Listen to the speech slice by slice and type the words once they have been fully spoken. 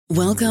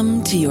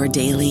Welcome to your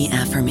daily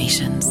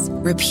affirmations.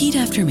 Repeat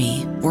after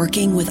me.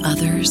 Working with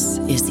others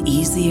is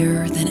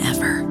easier than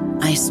ever.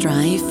 I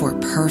strive for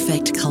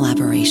perfect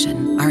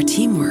collaboration. Our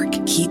teamwork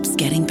keeps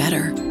getting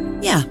better.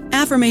 Yeah,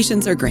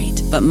 affirmations are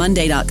great, but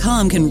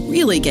Monday.com can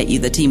really get you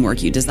the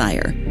teamwork you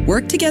desire.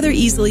 Work together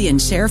easily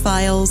and share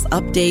files,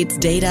 updates,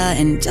 data,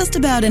 and just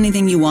about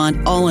anything you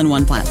want all in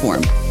one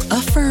platform.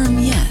 Affirm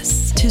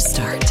yes to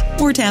start,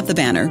 or tap the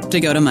banner to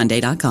go to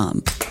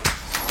Monday.com.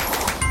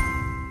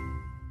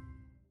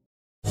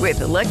 With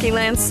the Lucky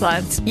Land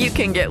Slots, you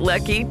can get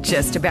lucky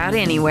just about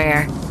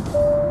anywhere.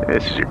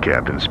 This is your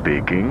captain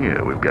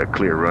speaking. We've got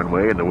clear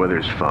runway and the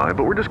weather's fine,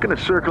 but we're just going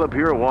to circle up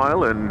here a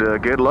while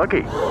and get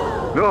lucky.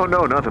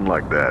 No, nothing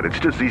like that. It's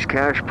just these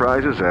cash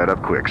prizes add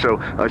up quick. So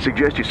I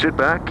suggest you sit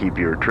back, keep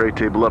your tray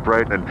table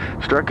upright, and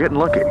start getting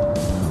lucky.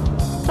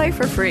 Play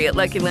for free at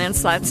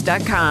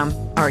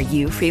LuckyLandSlots.com. Are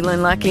you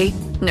feeling lucky?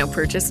 No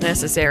purchase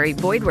necessary.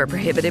 Void where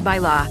prohibited by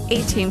law.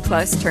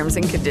 18+ terms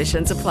and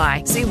conditions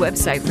apply. See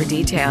website for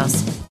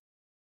details.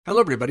 Hello,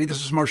 everybody.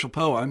 This is Marshall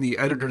Poe. I'm the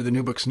editor of the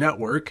New Books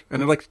Network,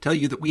 and I'd like to tell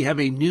you that we have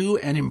a new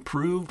and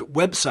improved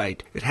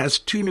website. It has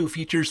 2 new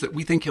features that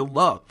we think you'll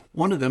love.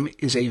 One of them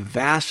is a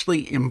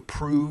vastly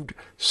improved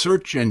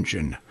search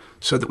engine,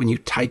 so that when you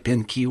type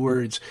in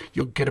keywords,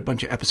 you'll get a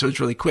bunch of episodes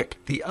really quick.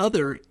 The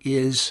other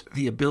is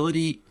the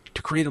ability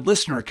to create a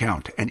listener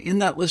account. And in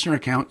that listener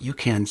account, you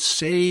can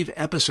save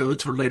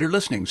episodes for later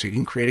listening. So you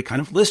can create a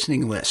kind of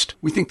listening list.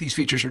 We think these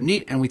features are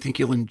neat and we think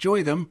you'll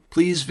enjoy them.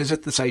 Please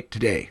visit the site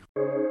today.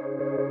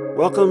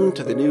 Welcome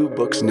to the New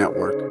Books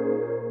Network.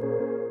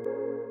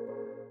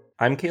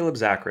 I'm Caleb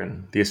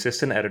Zakarin, the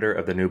assistant editor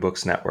of the New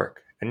Books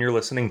Network, and you're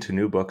listening to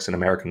New Books in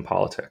American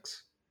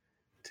Politics.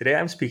 Today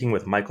I'm speaking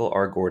with Michael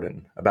R.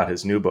 Gordon about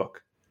his new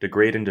book,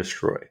 Degrade and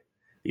Destroy,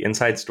 the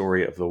inside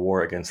story of the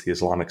war against the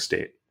Islamic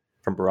State,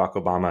 from Barack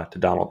Obama to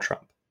Donald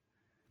Trump.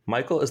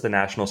 Michael is the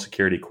national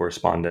security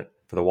correspondent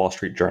for the Wall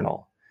Street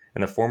Journal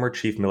and the former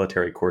chief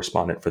military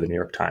correspondent for the New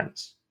York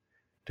Times.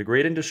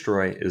 Degrade and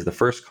Destroy is the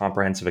first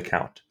comprehensive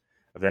account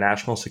of the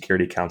National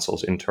Security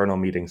Council's internal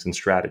meetings and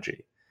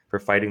strategy for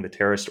fighting the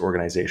terrorist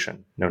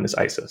organization known as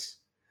ISIS.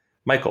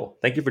 Michael,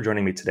 thank you for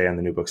joining me today on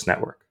the New Books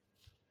Network.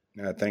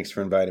 Thanks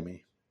for inviting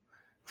me.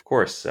 Of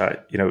course,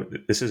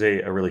 this is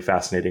a really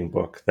fascinating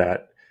book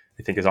that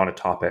I think is on a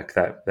topic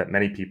that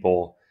many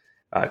people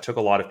took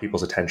a lot of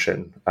people's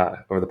attention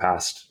over the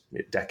past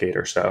decade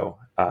or so,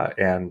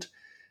 and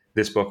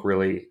this book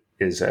really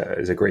is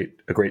a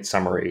great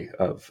summary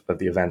of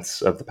the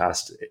events of the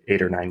past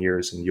 8 or 9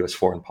 years in U.S.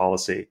 foreign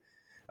policy.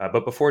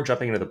 But before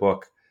jumping into the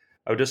book,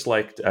 I would just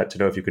like to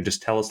know if you could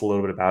just tell us a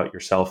little bit about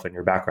yourself and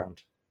your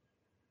background.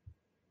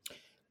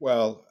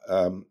 Well,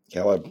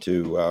 Caleb,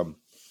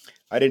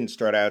 I didn't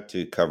start out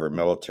to cover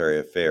military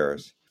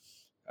affairs.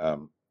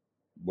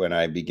 When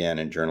I began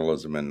in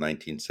journalism in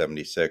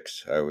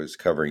 1976, I was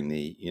covering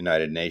the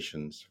United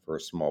Nations for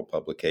a small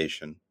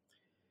publication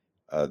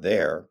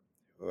there.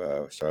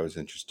 So I was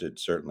interested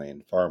certainly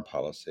in foreign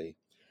policy.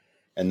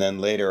 And then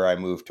later I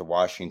moved to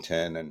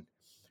Washington and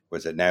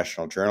was at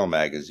National Journal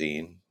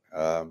magazine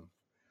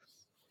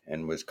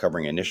and was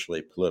covering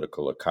initially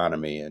political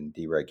economy and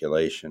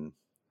deregulation,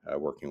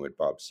 working with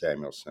Bob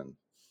Samuelson.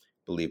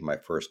 I believe my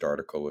first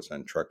article was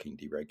on trucking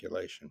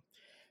deregulation.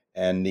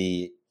 And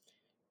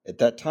at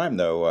that time,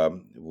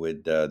 though,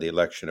 with the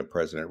election of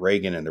President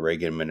Reagan and the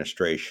Reagan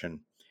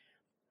administration,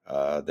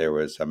 there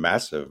was a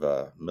massive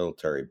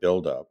military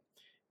buildup.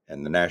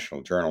 And the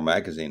National Journal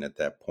magazine at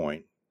that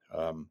point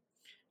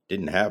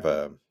didn't have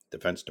a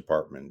Defense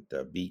Department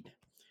beat.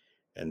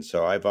 And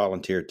so I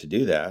volunteered to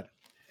do that.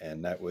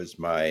 And that was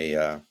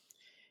my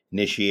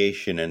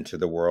initiation into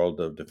the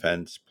world of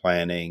defense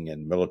planning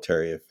and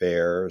military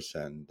affairs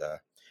and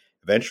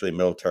eventually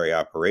military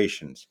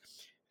operations.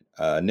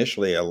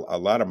 Initially, a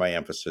lot of my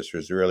emphasis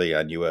was really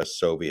on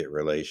U.S.-Soviet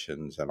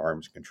relations and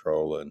arms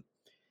control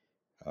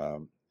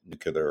and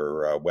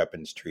nuclear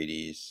weapons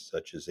treaties,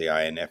 such as the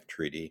INF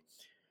Treaty.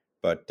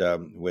 But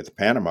with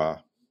Panama,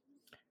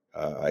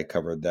 I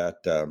covered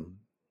that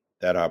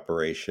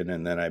operation,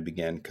 and then I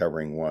began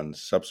covering one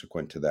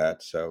subsequent to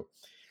that. So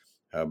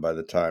by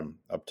the time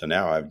up to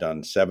now, I've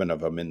done 7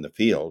 of them in the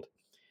field.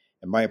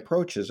 And my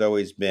approach has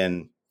always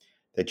been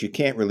that you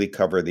can't really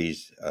cover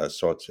these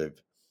sorts of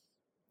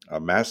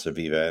massive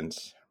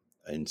events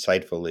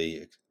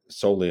insightfully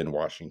solely in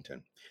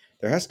Washington.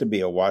 There has to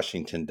be a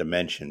Washington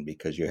dimension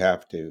because you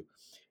have to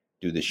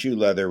do the shoe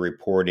leather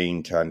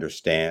reporting to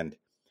understand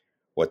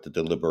what the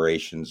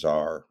deliberations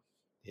are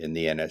in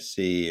the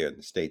NSC and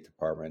the State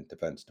Department,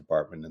 Defense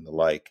Department, and the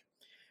like.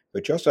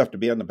 But you also have to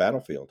be on the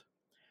battlefield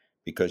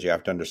because you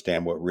have to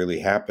understand what really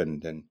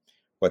happened and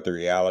what the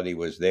reality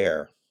was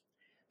there.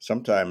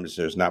 Sometimes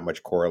there's not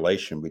much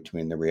correlation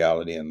between the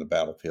reality and the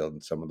battlefield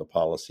and some of the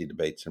policy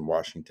debates in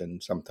Washington.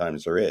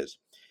 Sometimes there is.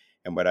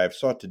 And what I've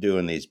sought to do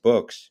in these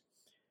books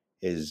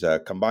is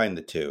combine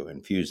the two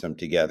and fuse them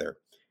together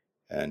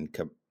and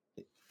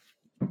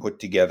put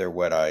together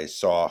what I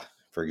saw,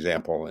 for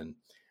example, in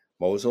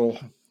Mosul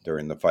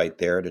during the fight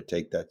there to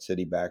take that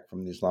city back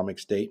from the Islamic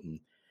State, and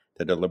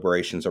the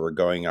deliberations that were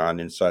going on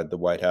inside the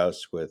White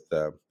House with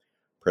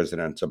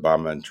Presidents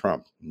Obama and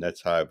Trump. And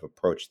that's how I've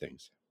approached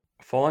things.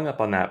 Following up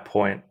on that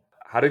point,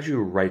 how did you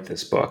write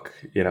this book?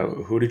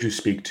 Who did you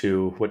speak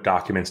to? What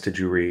documents did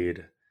you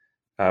read?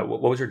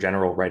 What was your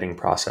general writing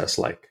process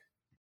like?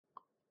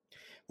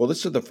 Well,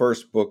 this is the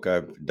first book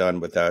I've done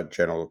without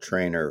General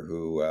Traynor,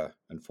 who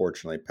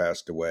unfortunately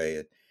passed away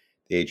at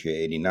the age of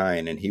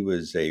 89. And he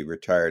was a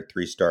retired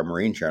three-star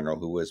Marine general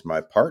who was my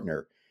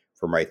partner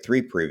for my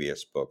three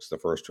previous books. The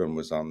first one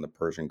was on the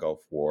Persian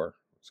Gulf War.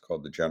 It's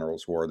called The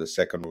General's War. The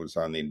second was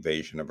on the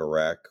invasion of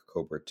Iraq,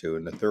 Cobra II.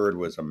 And the third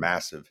was a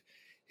massive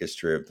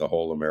history of the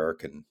whole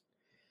American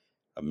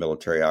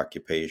military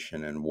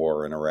occupation and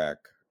war in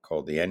Iraq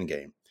called The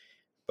Endgame.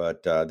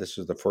 But this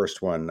was the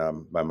first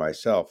one by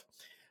myself.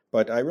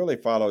 But I really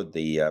followed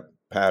the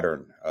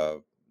pattern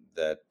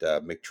that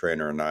Mick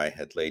Traynor and I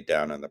had laid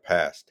down in the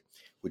past,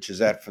 which is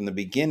that from the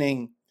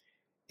beginning,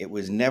 it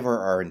was never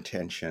our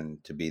intention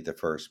to be the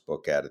first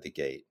book out of the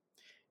gate.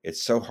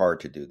 It's so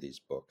hard to do these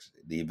books.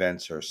 The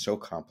events are so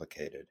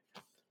complicated.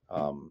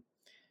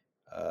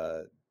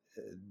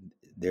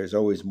 There's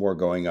always more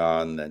going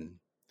on than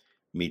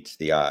meets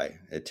the eye.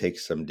 It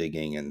takes some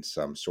digging and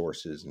some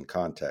sources and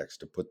context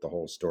to put the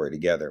whole story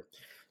together.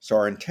 So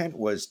our intent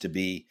was to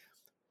be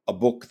a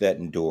book that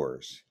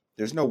endures.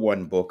 There's no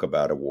one book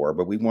about a war,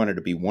 but we wanted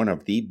to be one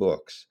of the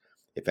books.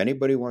 If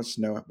anybody wants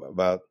to know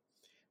about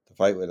the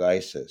fight with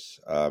ISIS,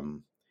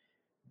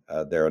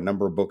 there are a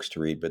number of books to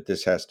read, but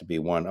this has to be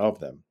one of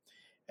them.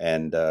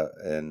 And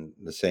the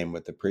same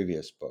with the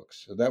previous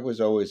books. So that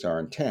was always our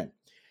intent.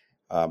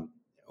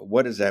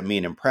 What does that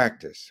mean in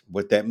practice?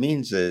 What that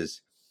means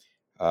is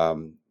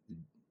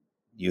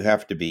you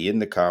have to be in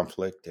the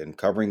conflict and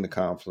covering the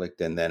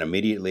conflict, and then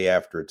immediately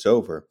after it's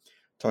over,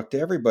 talk to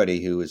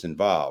everybody who is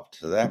involved.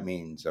 So that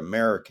means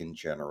American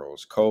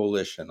generals,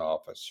 coalition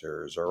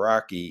officers,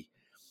 Iraqi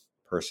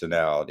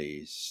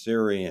personalities,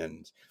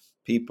 Syrians,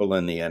 people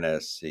in the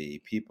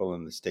NSC, people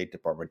in the State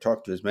Department.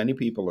 Talk to as many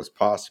people as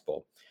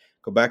possible.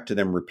 Go back to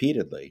them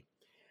repeatedly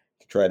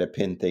to try to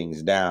pin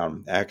things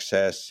down.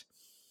 Access,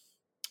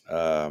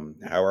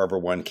 however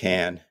one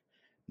can,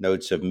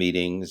 notes of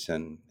meetings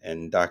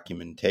and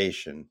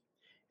documentation,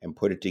 and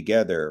put it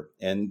together.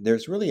 And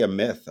there's really a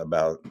myth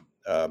about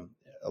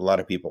a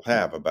lot of people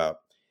have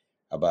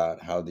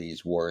about how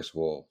these wars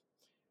will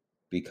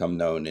become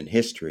known in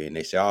history. And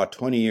they say,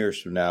 20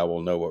 years from now,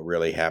 we'll know what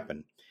really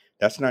happened.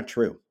 That's not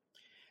true.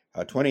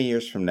 20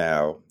 years from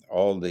now,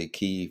 all the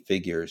key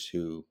figures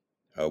who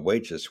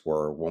waged this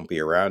war won't be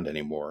around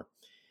anymore,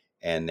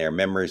 and their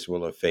memories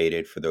will have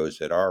faded for those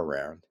that are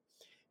around.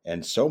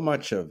 And so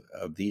much of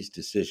these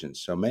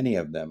decisions, so many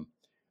of them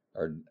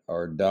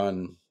are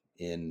done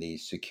in the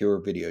secure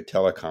video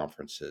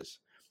teleconferences.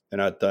 They're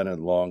not done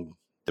in long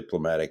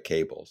diplomatic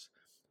cables,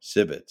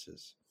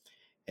 civets.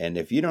 And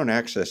if you don't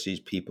access these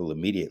people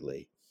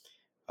immediately,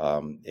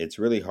 it's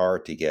really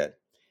hard to get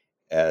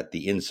at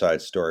the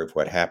inside story of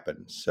what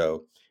happened.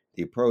 So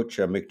the approach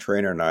Mick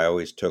Traynor and I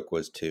always took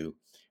was to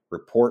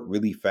report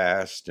really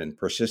fast and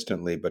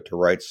persistently, but to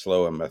write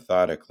slow and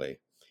methodically.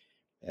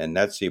 And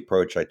that's the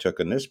approach I took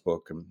in this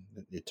book. And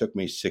it took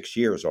me 6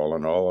 years all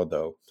in all,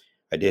 although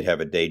I did have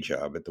a day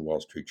job at the Wall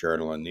Street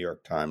Journal and New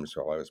York Times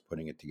while I was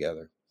putting it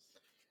together.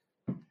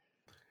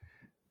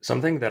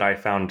 Something that I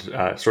found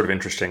sort of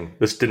interesting,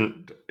 this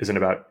isn't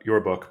about your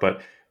book,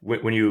 but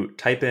when you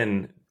type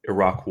in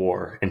Iraq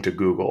War into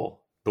Google,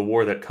 the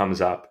war that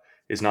comes up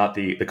is not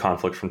the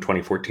conflict from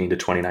 2014 to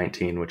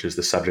 2019, which is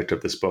the subject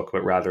of this book,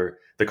 but rather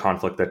the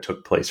conflict that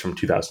took place from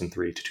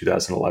 2003 to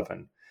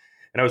 2011.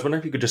 And I was wondering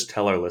if you could just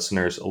tell our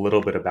listeners a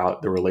little bit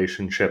about the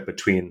relationship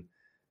between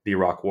the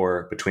Iraq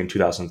War between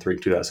 2003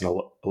 and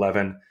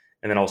 2011,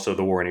 and then also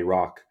the war in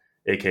Iraq,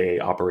 aka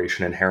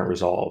Operation Inherent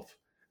Resolve,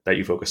 that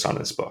you focused on in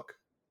this book.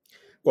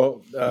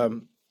 Well,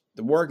 the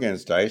war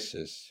against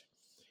ISIS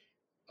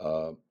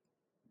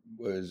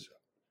was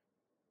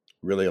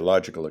really a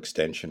logical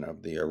extension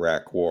of the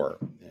Iraq War,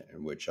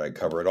 in which I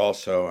covered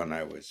also, and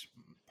I was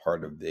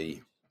part of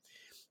the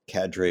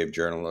cadre of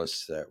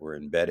journalists that were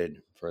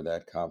embedded for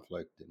that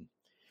conflict in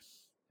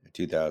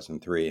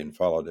 2003 and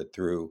followed it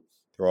through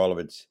all of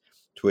its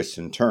twists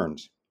and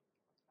turns.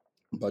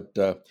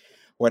 But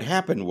what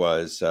happened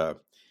was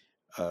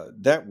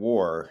that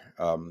war,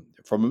 from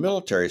a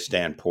military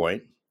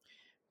standpoint,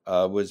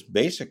 was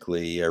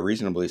basically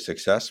reasonably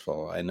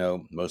successful. I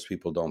know most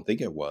people don't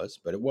think it was,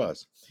 but it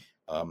was.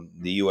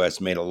 The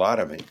U.S. made a lot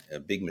of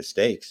big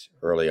mistakes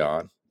early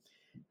on,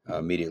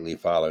 immediately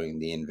following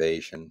the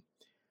invasion,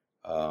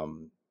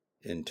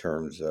 in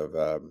terms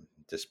of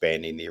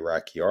disbanding the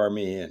Iraqi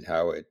army and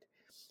how it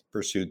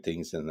pursued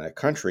things in that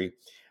country.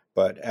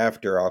 But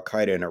after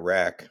al-Qaeda in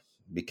Iraq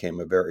became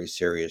a very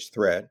serious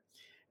threat,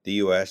 the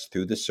U.S.,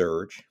 through the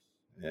surge,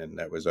 and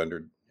that was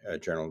under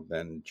General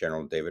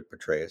David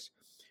Petraeus,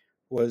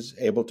 was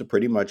able to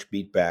pretty much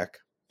beat back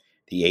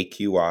the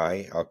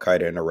AQI,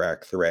 al-Qaeda in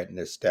Iraq threat, and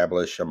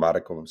establish a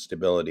modicum of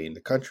stability in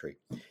the country.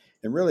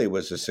 And really it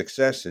was a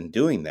success in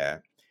doing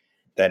that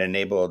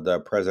enabled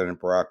President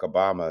Barack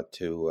Obama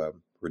to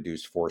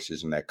reduce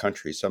forces in that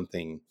country,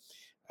 something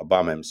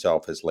Obama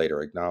himself has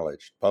later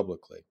acknowledged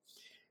publicly.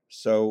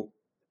 So,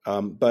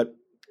 but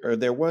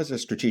there was a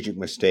strategic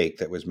mistake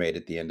that was made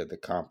at the end of the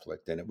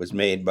conflict, and it was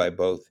made by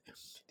both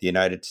the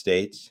United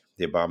States,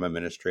 the Obama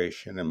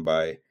administration, and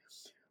by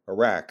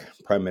Iraq,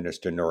 Prime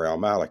Minister Nouri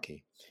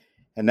al-Maliki.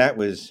 And that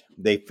was,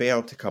 they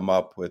failed to come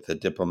up with a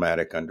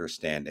diplomatic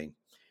understanding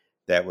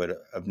that would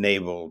have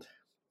enabled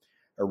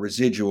a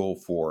residual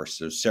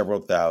force of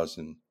several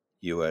thousand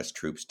U.S.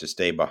 troops to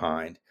stay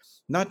behind,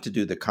 not to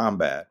do the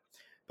combat,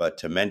 but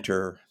to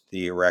mentor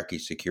the Iraqi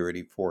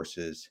security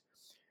forces,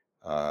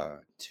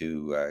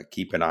 to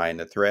keep an eye on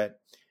the threat,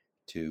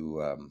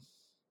 to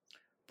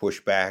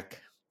push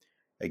back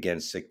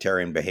against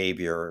sectarian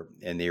behavior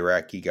in the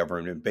Iraqi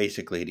government,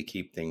 basically to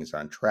keep things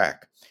on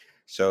track.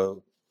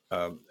 So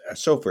a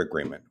SOFA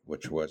agreement,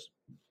 which was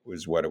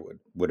what it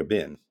would have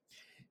been.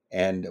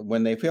 And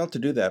when they failed to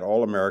do that,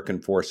 all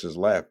American forces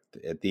left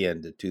at the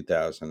end of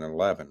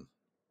 2011.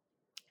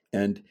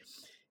 And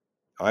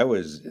I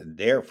was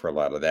there for a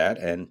lot of that.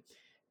 And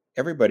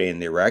everybody in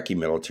the Iraqi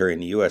military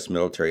and the U.S.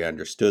 military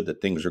understood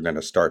that things were going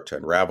to start to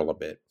unravel a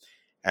bit,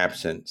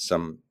 absent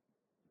some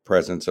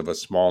presence of a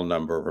small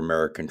number of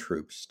American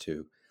troops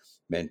to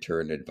mentor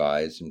and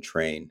advise and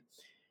train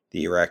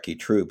the Iraqi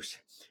troops.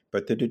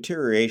 But the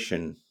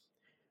deterioration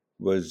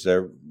was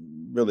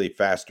really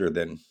faster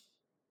than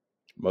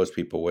most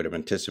people would have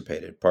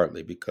anticipated,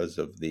 partly because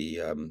of the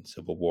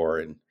civil war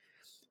in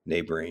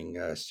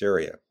neighboring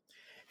Syria.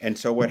 And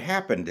so what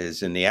happened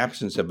is, in the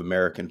absence of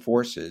American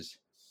forces,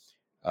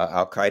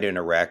 al-Qaeda in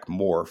Iraq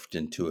morphed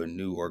into a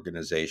new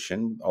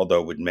organization,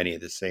 although with much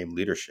of the same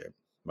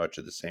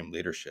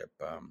leadership,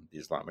 the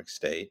Islamic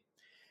State,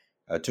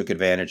 took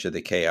advantage of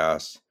the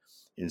chaos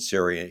in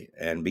Syria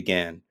and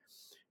began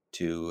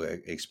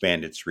to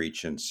expand its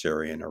reach in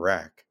Syria and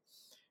Iraq.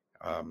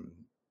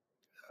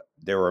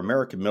 There were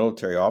American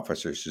military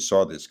officers who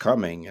saw this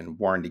coming and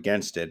warned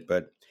against it,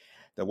 but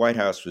the White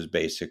House was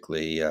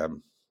basically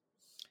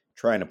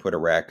trying to put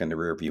Iraq in the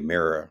rearview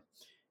mirror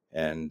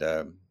and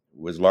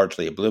was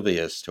largely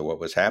oblivious to what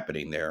was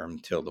happening there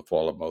until the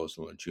fall of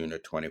Mosul in June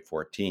of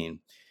 2014.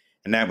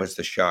 And that was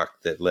the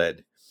shock that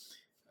led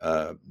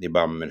the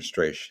Obama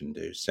administration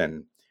to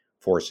send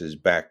forces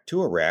back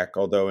to Iraq,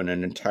 although in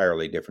an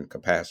entirely different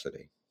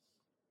capacity.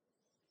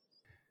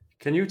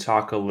 Can you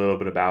talk a little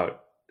bit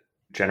about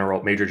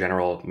Major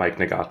General Mike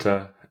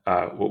Nagata?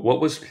 What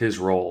was his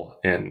role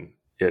in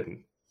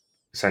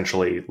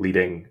essentially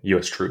leading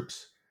U.S.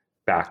 troops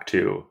back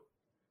to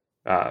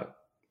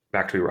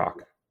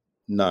Iraq?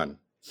 None.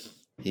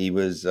 He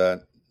was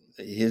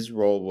his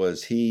role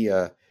was he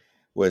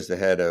was the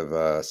head of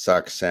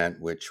SOCCENT,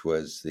 which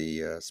was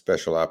the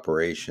special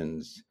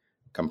operations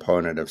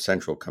component of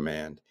Central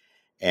Command.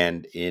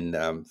 And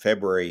in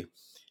February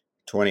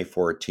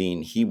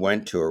 2014, he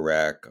went to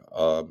Iraq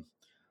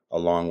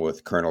along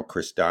with Colonel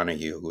Chris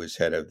Donahue, who was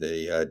head of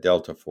the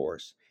Delta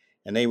Force.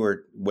 And they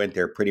went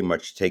there pretty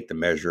much to take the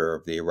measure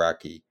of the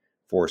Iraqi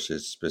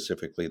forces,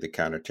 specifically the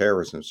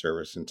counterterrorism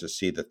service, and to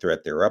see the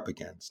threat they're up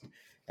against.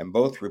 And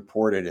both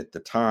reported at the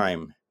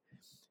time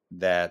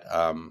that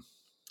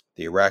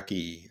the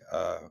Iraqi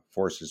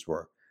forces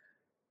were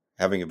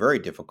having a very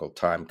difficult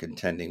time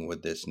contending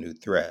with this new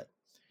threat.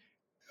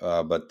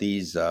 But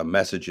these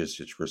messages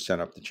which were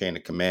sent up the chain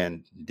of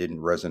command didn't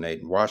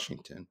resonate in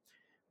Washington,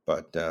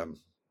 but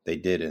they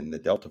did in the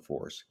Delta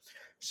Force.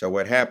 So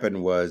what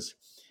happened was,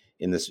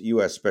 in this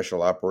U.S.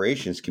 Special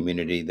Operations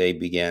community, they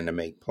began to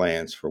make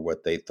plans for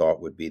what they thought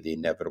would be the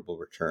inevitable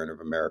return of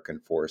American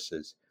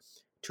forces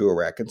to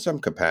Iraq in some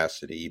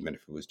capacity, even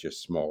if it was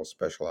just small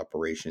special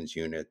operations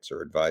units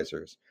or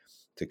advisors,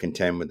 to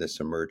contend with this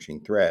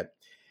emerging threat.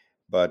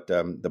 But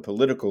the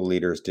political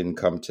leaders didn't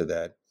come to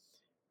that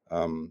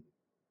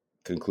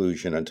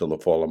conclusion until the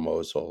fall of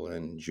Mosul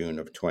in June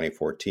of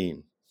 2014,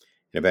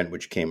 an event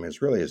which came as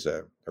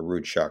a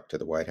rude shock to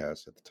the White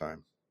House at the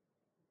time.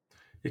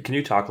 Can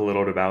you talk a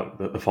little bit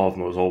about the fall of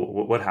Mosul?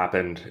 What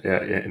happened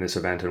in this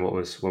event, and what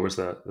was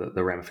the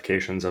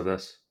ramifications of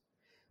this?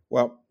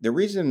 Well, the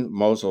reason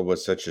Mosul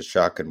was such a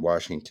shock in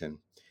Washington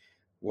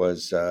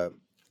was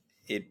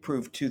it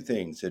proved two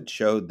things. It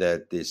showed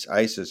that this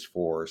ISIS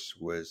force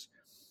was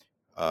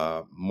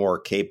more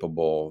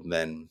capable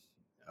than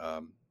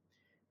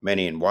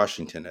many in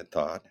Washington had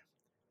thought.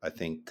 I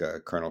think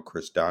Colonel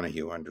Chris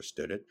Donahue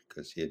understood it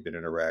because he had been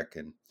in Iraq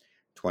in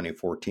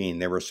 2014.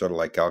 They were sort of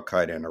like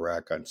al-Qaeda in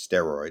Iraq on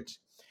steroids.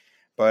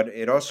 But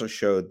it also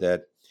showed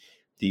that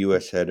the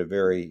U.S. had a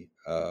very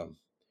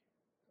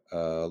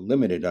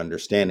limited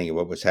understanding of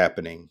what was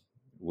happening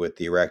with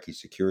the Iraqi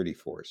security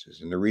forces.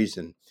 And the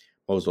reason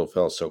Mosul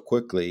fell so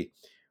quickly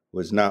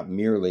was not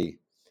merely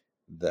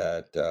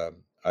that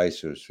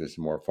ISIS was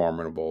more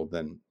formidable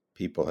than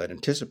people had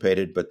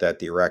anticipated, but that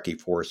the Iraqi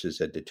forces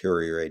had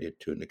deteriorated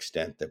to an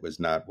extent that was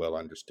not well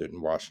understood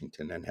in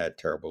Washington and had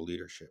terrible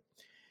leadership.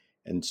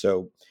 And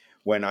so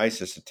when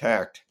ISIS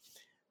attacked,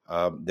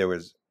 there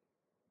was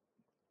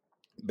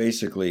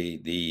basically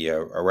the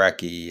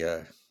Iraqi,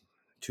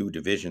 two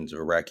divisions of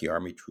Iraqi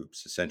army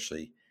troops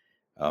essentially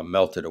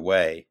melted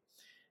away.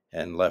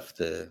 and left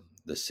the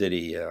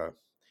city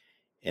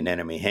in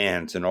enemy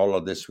hands. And all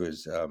of this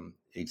was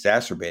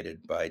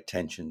exacerbated by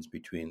tensions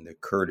between the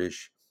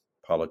Kurdish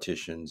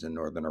politicians in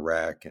northern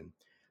Iraq and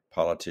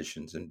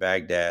politicians in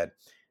Baghdad.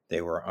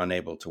 They were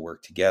unable to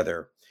work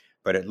together,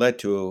 but it led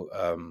to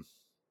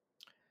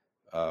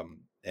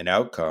an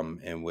outcome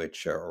in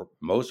which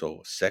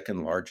Mosul,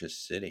 second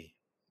largest city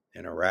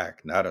in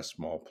Iraq, not a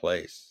small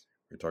place.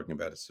 We're talking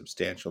about a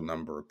substantial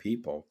number of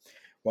people.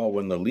 Well,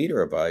 when the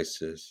leader of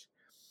ISIS,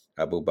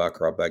 Abu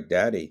Bakr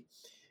al-Baghdadi,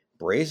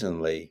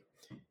 brazenly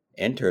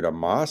entered a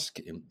mosque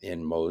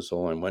in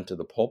Mosul and went to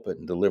the pulpit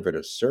and delivered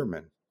a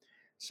sermon.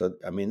 So,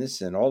 I mean,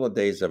 this is in all the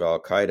days of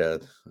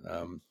Al-Qaeda,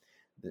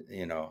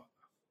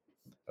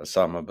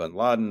 Osama bin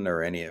Laden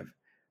or any of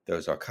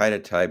those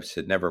Al-Qaeda types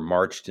had never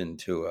marched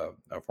into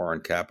a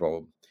foreign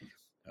capital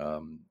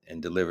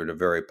and delivered a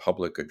very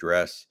public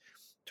address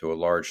to a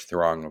large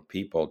throng of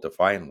people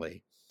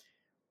defiantly,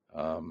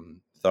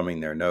 thumbing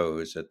their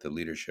nose at the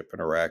leadership in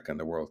Iraq and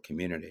the world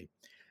community.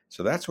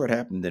 So that's what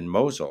happened in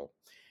Mosul.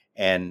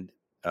 And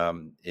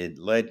it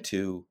led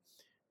to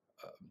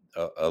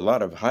a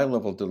lot of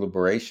high-level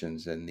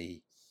deliberations in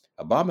the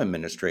Obama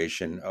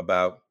administration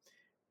about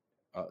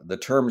the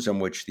terms in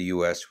which the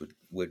U.S.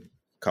 would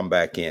come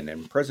back in.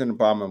 And President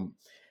Obama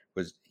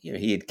was,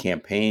 he had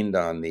campaigned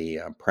on the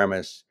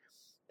premise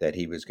that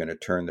he was going to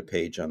turn the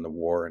page on the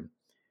war in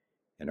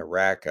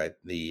Iraq.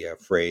 The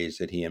phrase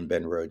that he and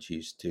Ben Rhodes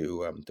used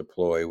to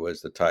deploy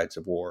was the tides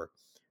of war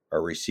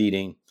are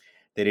receding.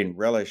 They didn't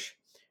relish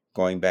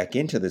going back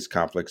into this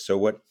conflict. So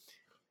what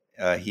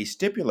he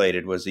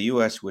stipulated was the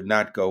U.S. would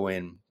not go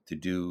in to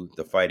do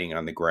the fighting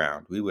on the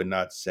ground. We would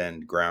not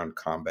send ground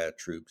combat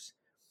troops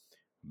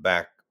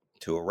back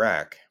to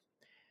Iraq,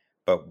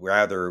 but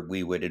rather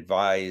we would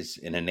advise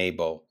and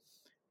enable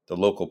the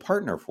local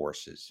partner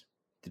forces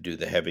to do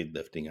the heavy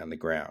lifting on the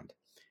ground.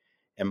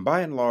 And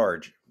by and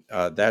large,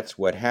 that's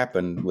what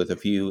happened, with a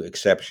few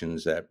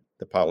exceptions that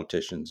the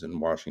politicians in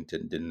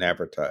Washington didn't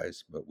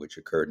advertise, but which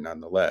occurred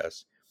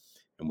nonetheless,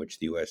 in which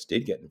the U.S.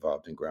 did get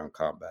involved in ground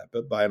combat.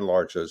 But by and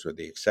large, those were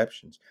the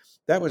exceptions.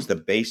 That was the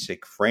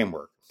basic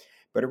framework.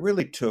 But it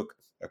really took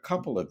a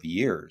couple of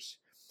years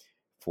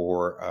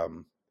for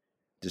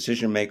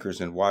decision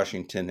makers in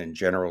Washington and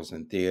generals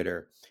in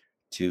theater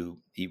to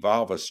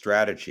evolve a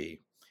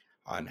strategy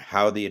on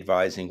how the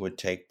advising would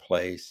take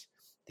place,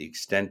 the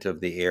extent of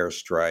the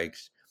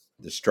airstrikes,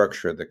 the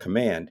structure of the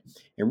command.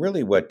 And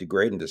really what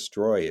Degrade and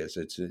Destroy is,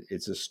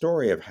 it's a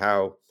story of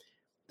how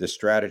the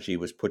strategy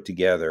was put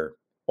together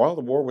while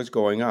the war was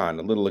going on,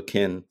 a little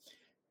akin,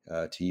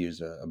 to use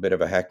a bit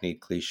of a hackneyed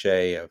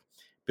cliche, of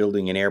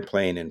building an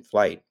airplane in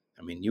flight.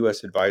 I mean,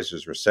 U.S.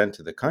 advisors were sent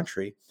to the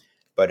country,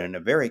 but in a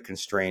very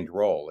constrained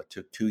role. It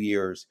took 2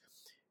 years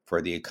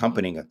for the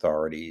accompanying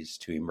authorities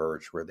to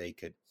emerge where they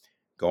could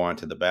go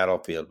onto the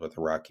battlefield with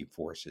Iraqi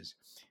forces.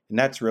 And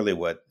that's really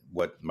what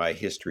my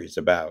history is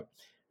about,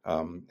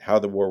 how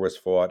the war was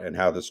fought and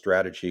how the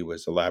strategy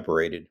was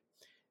elaborated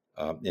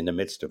in the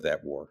midst of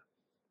that war.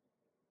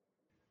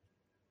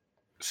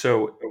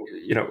 So,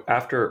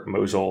 after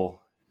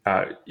Mosul,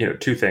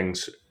 two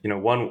things.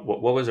 One,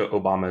 what was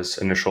Obama's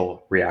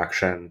initial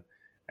reaction?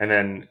 And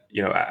then,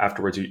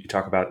 afterwards, you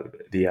talk about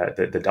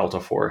the Delta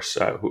Force.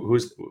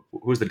 Who's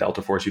the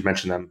Delta Force? You've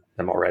mentioned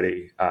them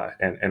already.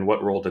 And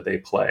what role did they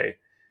play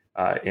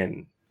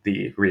in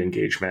the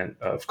re-engagement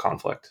of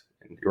conflict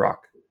in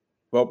Iraq?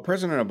 Well,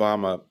 President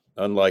Obama,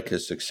 unlike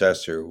his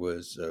successor,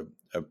 was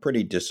a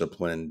pretty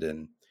disciplined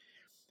and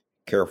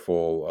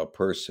careful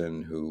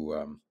person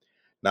who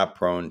not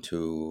prone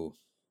to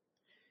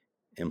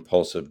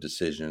impulsive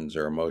decisions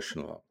or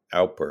emotional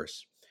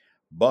outbursts.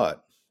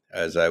 But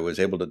as I was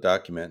able to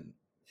document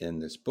in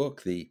this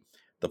book, the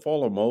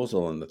fall of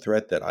Mosul and the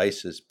threat that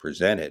ISIS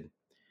presented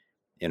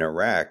in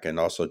Iraq, and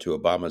also to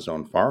Obama's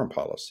own foreign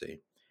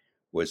policy,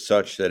 was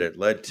such that it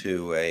led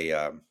to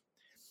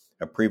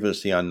a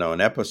previously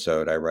unknown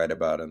episode I write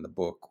about in the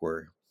book,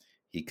 where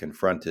he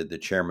confronted the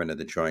chairman of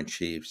the Joint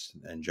Chiefs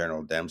and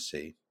General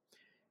Dempsey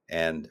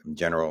and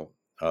General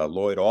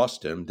Lloyd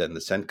Austin, then the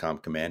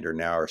CENTCOM commander,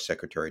 now our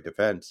Secretary of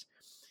Defense,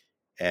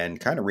 and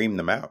kind of reamed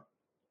them out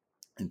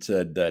and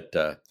said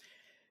that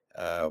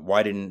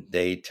why didn't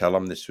they tell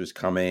him this was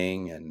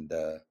coming, and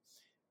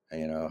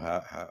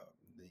how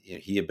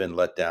he had been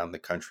let down, the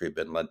country had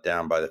been let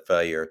down by the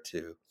failure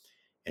to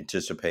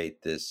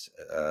anticipate this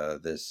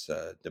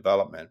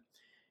development.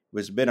 It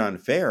was a bit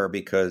unfair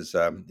because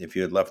if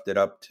you had left it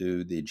up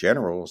to the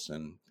generals,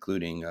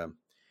 including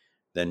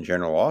then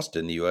General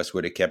Austin, the U.S.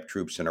 would have kept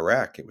troops in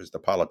Iraq. It was the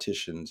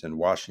politicians in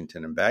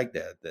Washington and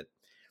Baghdad that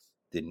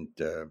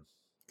didn't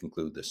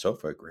conclude the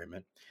SOFA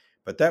agreement.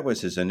 But that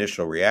was his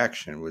initial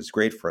reaction, was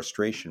great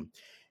frustration.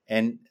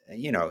 And,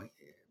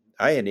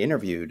 I had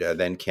interviewed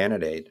then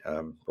candidate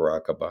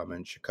Barack Obama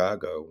in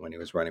Chicago when he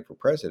was running for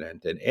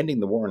president, and ending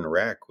the war in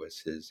Iraq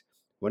was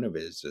one of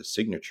his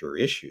signature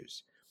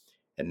issues.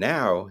 And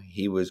now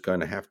he was going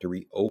to have to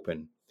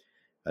reopen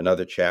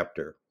another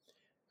chapter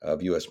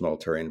of U.S.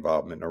 military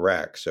involvement in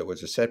Iraq. So it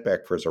was a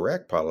setback for his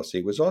Iraq policy.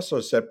 It was also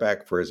a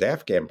setback for his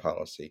Afghan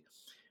policy,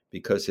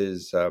 because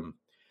his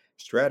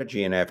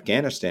strategy in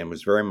Afghanistan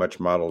was very much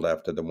modeled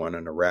after the one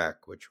in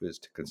Iraq, which was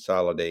to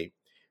consolidate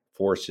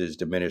forces,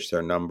 diminish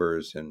their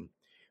numbers, and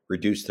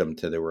reduce them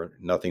till they were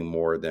nothing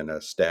more than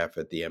a staff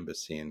at the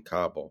embassy in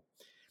Kabul.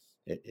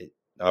 It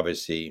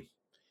obviously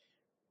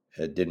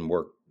didn't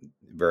work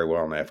very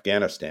well in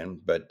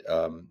Afghanistan, but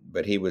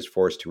he was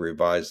forced to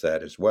revise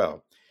that as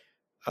well.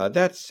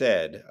 That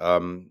said,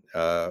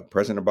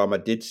 President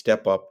Obama did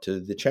step up to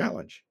the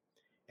challenge,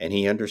 and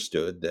he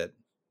understood that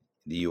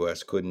the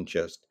U.S. couldn't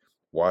just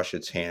wash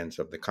its hands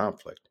of the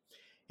conflict.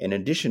 In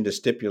addition to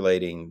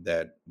stipulating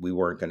that we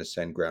weren't going to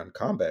send ground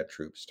combat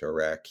troops to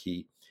Iraq,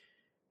 he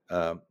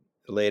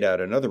laid out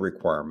another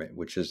requirement,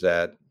 which is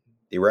that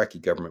the Iraqi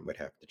government would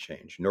have to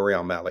change. Nouri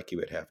al-Maliki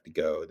would have to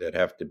go. There'd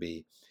have to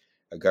be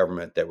a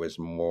government that was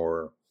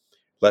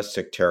less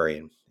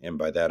sectarian. And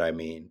by that I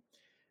mean,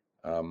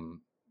 the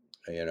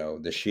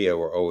Shia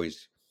were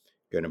always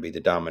going to be the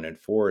dominant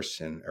force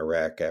in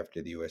Iraq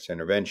after the U.S.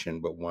 intervention,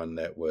 but one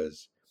that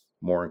was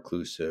more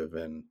inclusive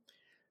and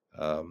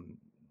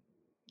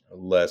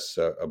less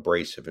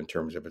abrasive in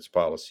terms of its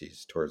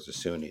policies towards the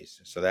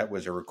Sunnis. So that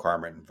was a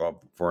requirement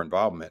for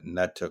involvement, and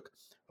that took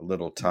a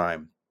little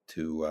time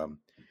to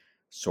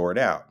sort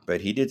out.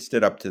 But he did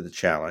stand up to the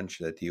challenge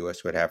that the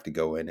U.S. would have to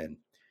go in and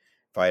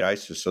fight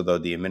ISIS, although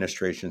the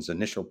administration's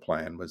initial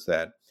plan was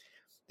that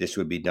this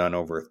would be done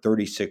over a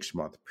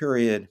 36-month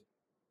period.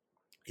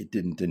 It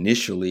didn't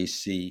initially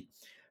see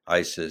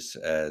ISIS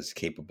as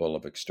capable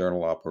of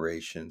external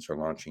operations or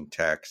launching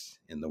attacks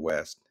in the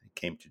West. It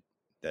came to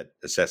that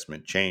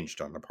assessment changed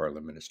on the part of the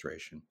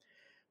administration,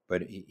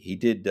 but he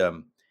did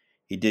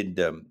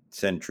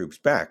send troops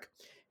back.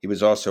 He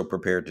was also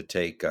prepared to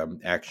take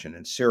action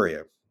in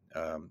Syria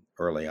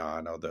early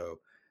on, although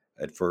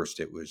at first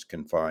it was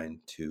confined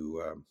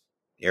to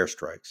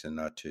airstrikes and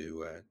not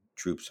to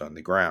troops on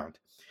the ground.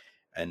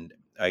 And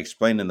I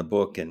explained in the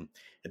book, and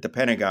at the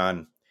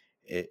Pentagon,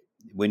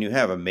 when you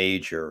have a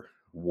major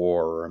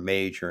war or a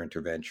major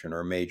intervention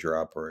or a major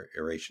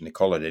operation, they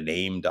call it a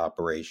named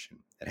operation.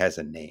 It has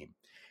a name.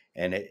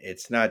 And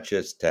it's not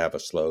just to have a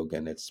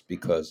slogan. It's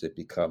because it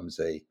becomes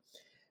a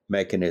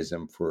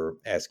mechanism for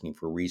asking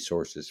for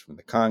resources from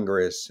the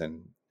Congress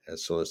and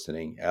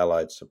soliciting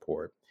allied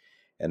support.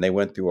 And they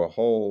went through a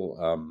whole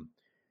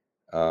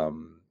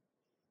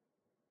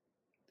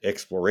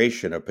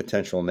exploration of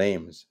potential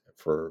names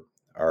for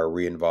our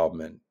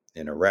reinvolvement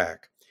in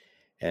Iraq.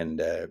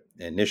 And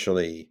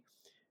initially,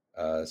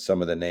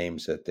 some of the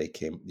names that they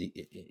came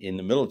in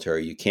the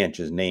military, you can't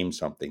just name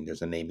something.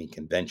 There's a naming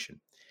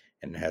convention,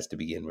 and it has to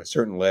begin with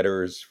certain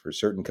letters for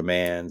certain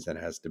commands, and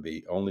it has to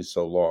be only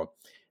so long.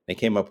 They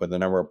came up with a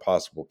number of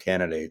possible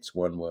candidates.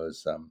 One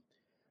was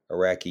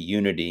Iraqi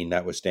unity,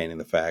 notwithstanding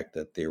the fact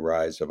that the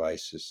rise of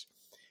ISIS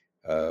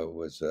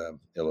was an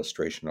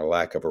illustration of a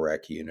lack of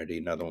Iraqi unity.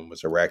 Another one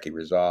was Iraqi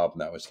resolve,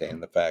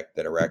 notwithstanding the fact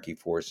that Iraqi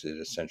forces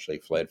essentially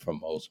fled from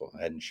Mosul,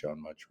 hadn't shown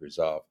much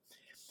resolve.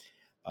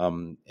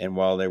 And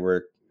while they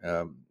were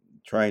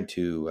trying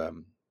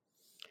to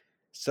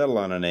settle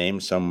on a name,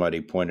 somebody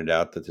pointed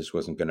out that this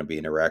wasn't going to be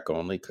in Iraq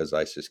only because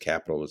ISIS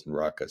capital was in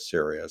Raqqa,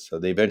 Syria. So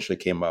they eventually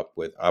came up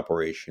with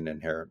Operation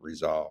Inherent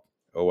Resolve,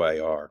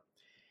 OIR.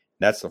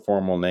 That's the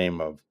formal name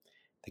of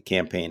the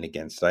campaign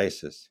against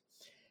ISIS.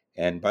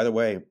 And by the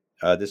way,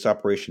 this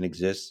operation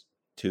exists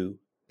to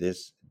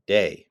this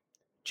day.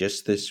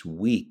 Just this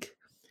week,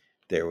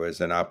 there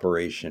was an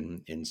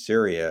operation in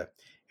Syria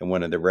in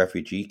one of the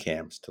refugee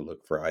camps to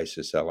look for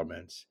ISIS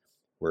elements,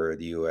 where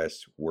the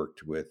U.S.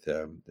 worked with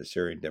the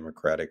Syrian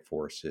Democratic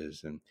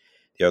Forces. And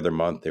the other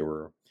month, there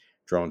were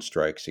drone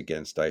strikes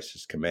against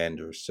ISIS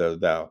commanders. So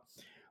now,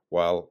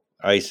 while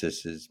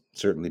ISIS has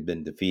certainly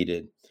been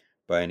defeated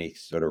by any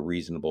sort of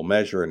reasonable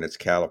measure, and its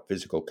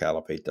physical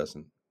caliphate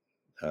doesn't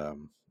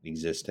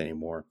exist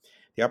anymore,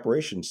 the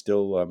operation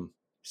still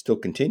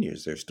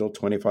continues. There's still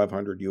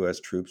 2,500 U.S.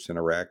 troops in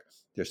Iraq.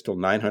 There's still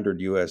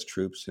 900 U.S.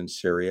 troops in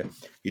Syria.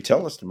 You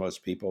tell this to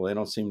most people, they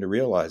don't seem to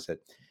realize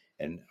it.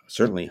 And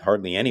certainly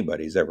hardly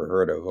anybody's ever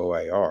heard of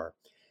OIR.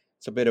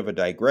 It's a bit of a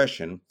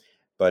digression,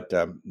 but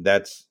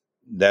that's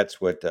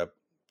what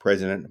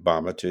President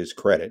Obama, to his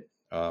credit,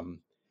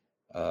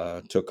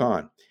 took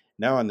on.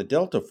 Now, on the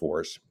Delta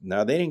Force,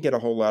 they didn't get a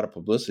whole lot of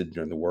publicity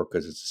during the war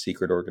because it's a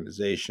secret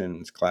organization,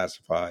 it's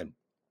classified.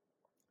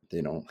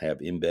 They don't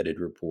have embedded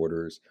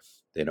reporters.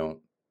 They don't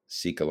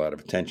seek a lot of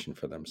attention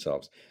for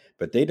themselves.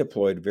 But they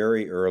deployed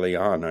very early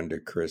on under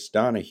Chris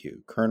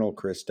Donahue, Colonel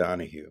Chris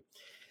Donahue.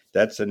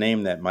 That's a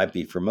name that might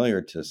be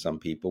familiar to some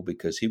people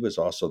because he was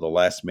also the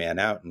last man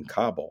out in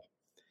Kabul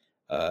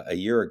a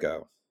year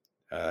ago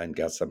and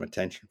got some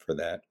attention for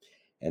that.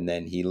 And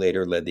then he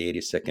later led the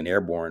 82nd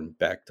Airborne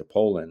back to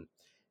Poland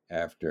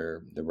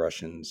after the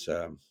Russians,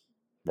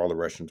 while the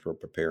Russians were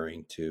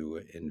preparing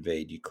to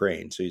invade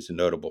Ukraine. So he's a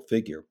notable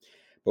figure.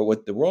 But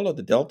with the role of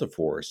the Delta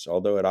Force,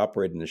 although it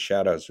operated in the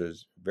shadows,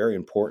 was very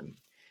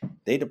important.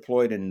 They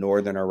deployed in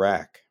northern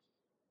Iraq.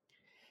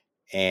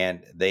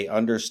 And they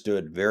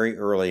understood very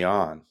early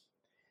on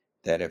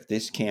that if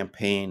this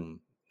campaign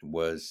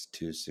was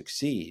to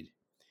succeed,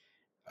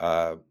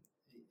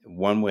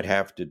 one would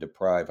have to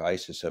deprive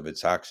ISIS of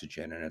its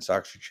oxygen, and its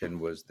oxygen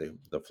was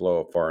the flow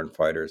of foreign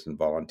fighters and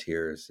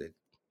volunteers that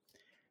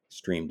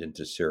streamed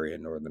into Syria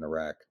and northern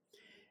Iraq.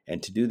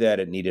 And to do that,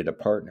 it needed a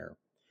partner.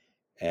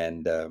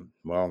 And,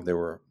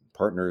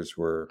 partners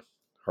were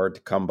hard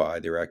to come by.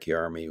 The Iraqi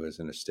army was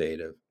in a state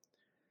of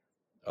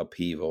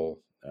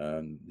upheaval.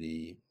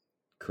 The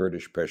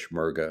Kurdish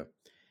Peshmerga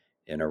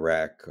in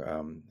Iraq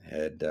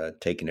had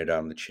taken it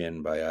on the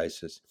chin by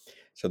ISIS.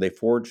 So they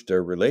forged a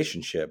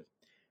relationship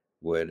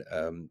with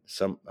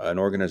an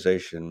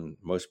organization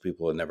most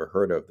people had never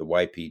heard of, the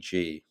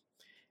YPG,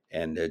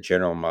 and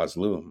General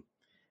Mazloum,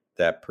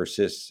 that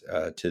persists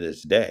to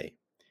this day.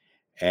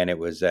 And it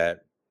was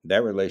that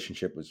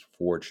relationship was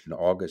forged in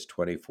August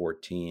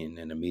 2014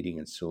 in a meeting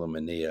in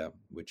Sulaymaniyah,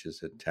 which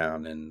is a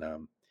town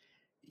in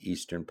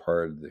eastern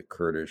part of the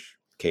Kurdish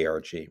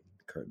KRG,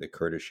 the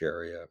Kurdish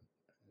area,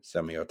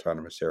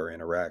 semi-autonomous area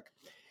in Iraq.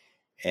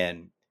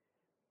 And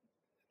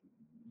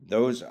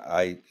those,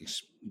 I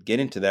get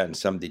into that in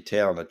some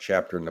detail in a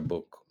chapter in the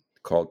book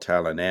called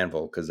Talon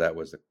Anvil, because that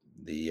was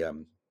the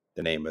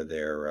name of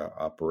their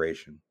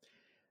operation.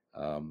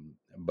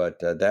 But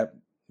that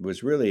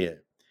was really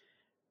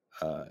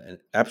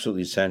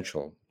absolutely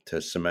essential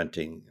to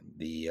cementing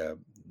the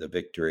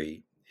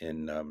victory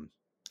in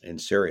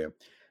Syria.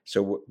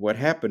 So what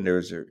happened there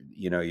is,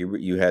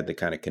 you had the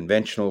kind of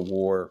conventional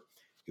war.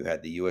 You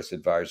had the U.S.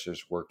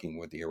 advisors working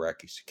with the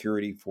Iraqi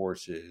security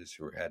forces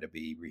who had to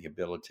be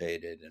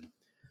rehabilitated and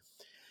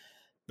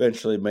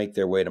eventually make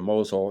their way to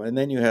Mosul. And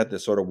then you had the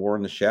sort of war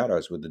in the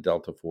shadows with the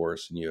Delta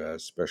Force and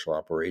U.S. Special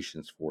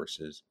Operations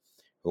Forces,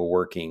 who were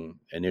working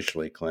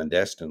initially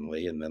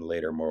clandestinely and then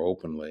later more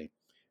openly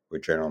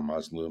with General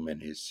Mazloum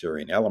and his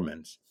Syrian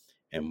elements,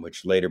 and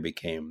which later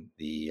became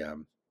the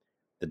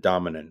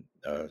dominant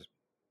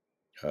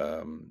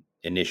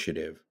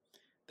initiative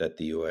that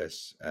the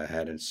U.S.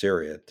 had in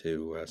Syria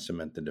to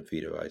cement the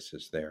defeat of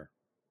ISIS there.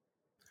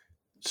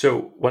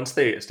 So once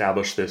they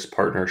established this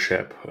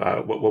partnership,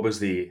 what was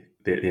the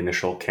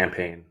initial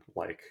campaign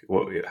like?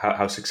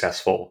 How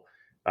successful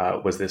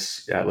was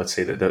this, let's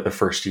say, the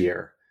first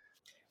year?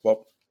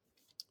 Well,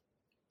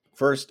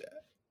 first,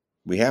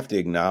 we have to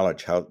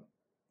acknowledge how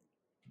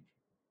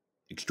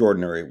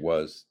extraordinary it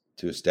was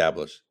to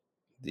establish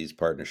these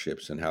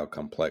partnerships and how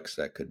complex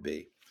that could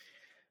be.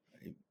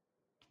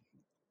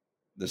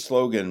 The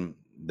slogan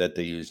that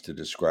they used to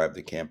describe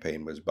the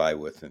campaign was "by,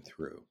 with, and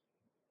through."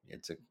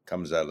 It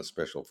comes out of the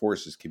Special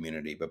Forces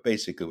community, but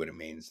basically what it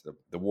means,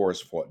 the war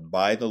is fought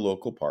by the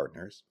local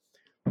partners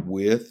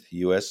with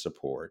U.S.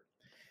 support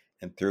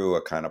and through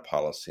a kind of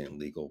policy and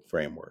legal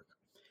framework.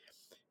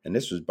 And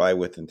this was by,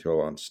 with, and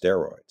through on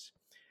steroids.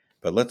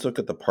 But let's look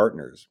at the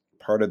partners,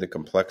 part of the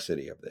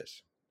complexity of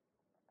this.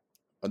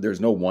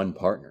 There's no one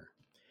partner.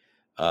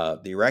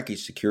 The Iraqi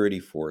security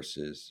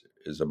forces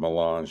is a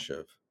melange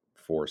of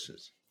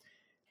forces.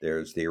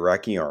 There's the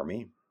Iraqi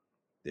army.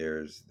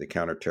 There's the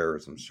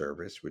counterterrorism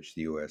service, which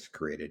the U.S.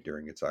 created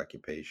during its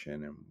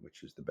occupation and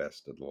which is the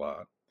best of the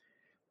lot.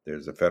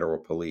 There's the federal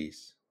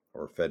police,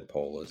 or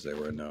FedPol as they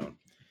were known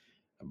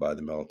by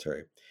the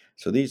military.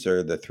 So these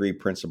are the three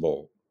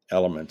principal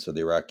elements of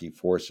the Iraqi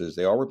forces.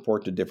 They all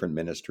report to different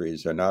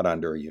ministries. They're not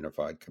under a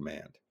unified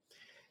command.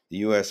 The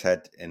U.S.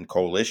 had, in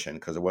coalition,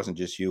 because it wasn't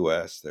just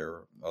U.S., there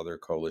are other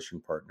coalition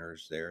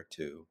partners there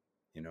too,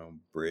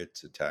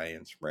 Brits,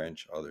 Italians,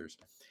 French, others,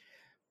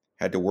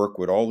 had to work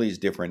with all these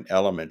different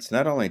elements,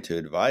 not only to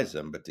advise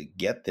them, but to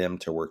get them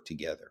to work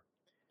together.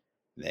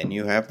 Then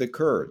you have the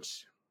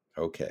Kurds.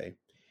 Okay,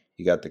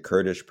 you got the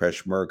Kurdish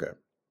Peshmerga.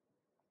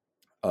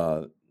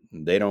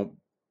 They don't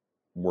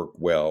work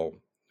well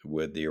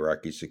with the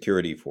Iraqi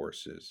security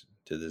forces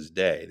to this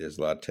day. There's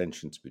a lot of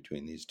tensions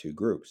between these two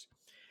groups.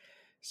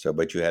 So,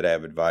 but you had to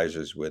have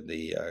advisors with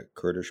the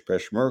Kurdish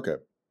Peshmerga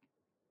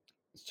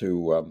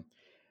to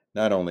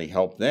not only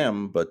help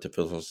them, but to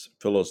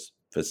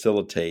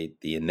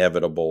facilitate the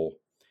inevitable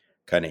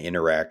kind of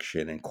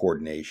interaction and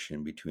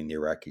coordination between the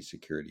Iraqi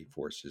security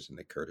forces and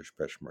the Kurdish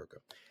Peshmerga.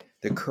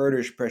 The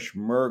Kurdish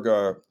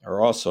Peshmerga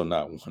are also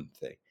not one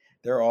thing.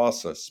 They're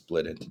also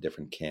split into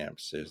different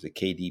camps. There's the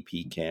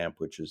KDP camp,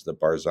 which is the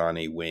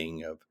Barzani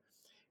wing of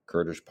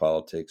Kurdish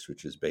politics,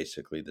 which is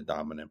basically the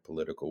dominant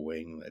political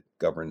wing that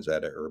governs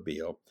out of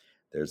Erbil.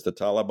 There's the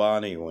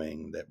Talabani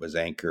wing that was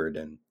anchored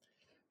in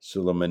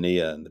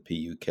Sulaymaniyah and the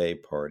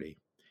PUK party.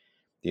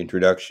 The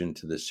introduction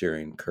to the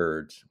Syrian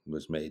Kurds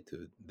was made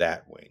to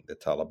that wing, the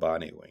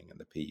Talabani wing and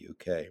the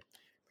PUK.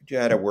 But you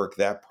had to work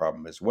that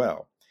problem as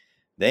well.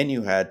 Then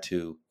you had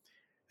to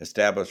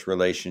establish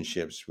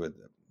relationships with,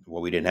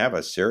 we didn't have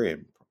a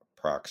Syrian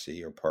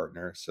proxy or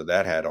partner, so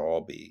that had to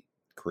all be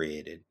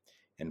created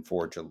and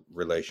forge a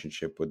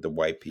relationship with the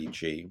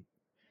YPG,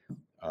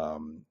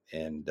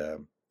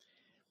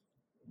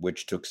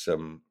 which took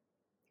some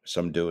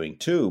doing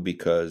too,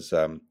 because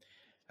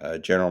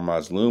General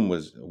Mazloum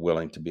was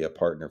willing to be a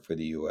partner for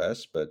the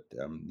U.S., but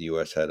the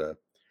U.S. had to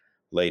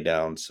lay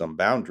down some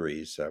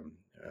boundaries.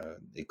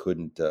 They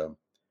couldn't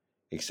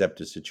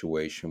accept a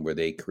situation where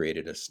they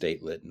created a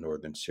statelet in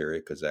northern Syria,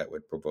 because that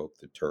would provoke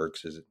the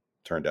Turks, as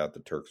turned out the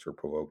Turks were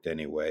provoked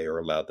anyway, or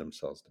allowed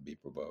themselves to be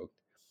provoked.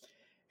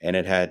 And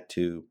it had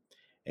to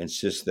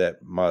insist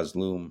that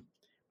Mazloum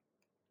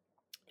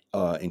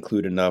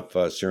include enough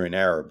Syrian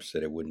Arabs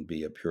that it wouldn't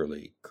be a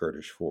purely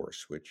Kurdish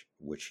force,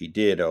 which he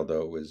did,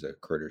 although it was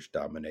Kurdish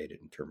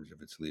dominated in terms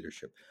of its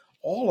leadership.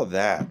 All of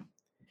that,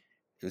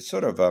 it was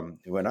sort of,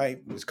 when I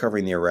was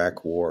covering the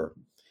Iraq War,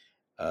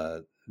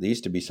 there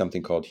used to be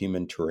something called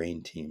human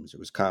terrain teams. It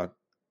was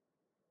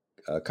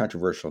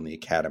controversial in the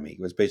academy. It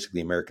was basically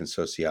American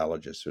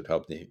sociologists who would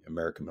help the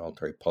American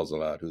military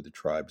puzzle out who the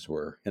tribes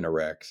were in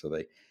Iraq, so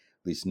they at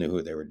least knew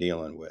who they were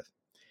dealing with.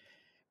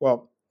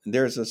 Well,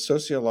 there's a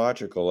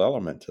sociological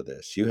element to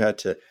this. You had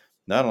to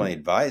not only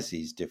advise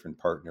these different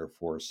partner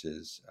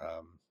forces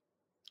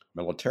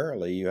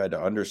militarily, you had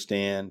to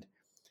understand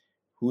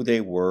who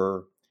they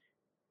were,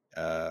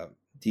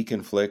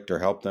 deconflict or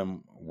help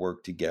them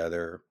work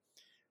together,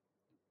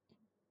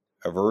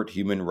 avert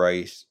human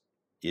rights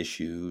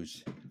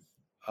issues,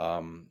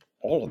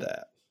 all of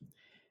that.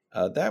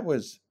 That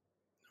was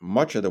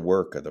much of the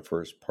work of the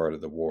first part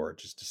of the war,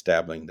 just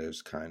establishing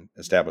those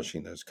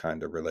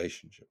kind of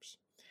relationships.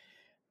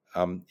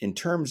 In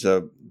terms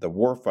of the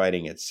war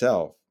fighting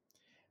itself,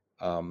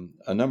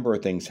 a number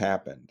of things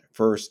happened.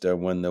 First,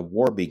 when the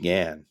war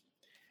began,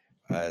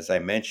 as I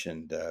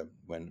mentioned,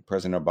 when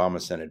President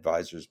Obama sent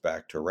advisors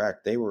back to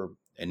Iraq, they were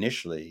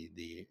initially,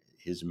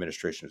 his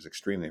administration was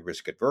extremely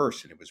risk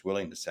adverse, and it was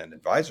willing to send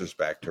advisors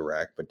back to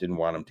Iraq, but didn't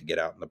want them to get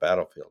out in the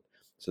battlefield.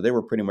 So they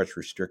were pretty much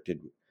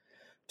restricted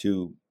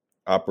to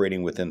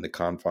operating within the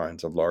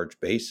confines of large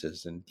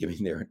bases and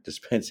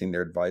dispensing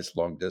their advice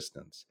long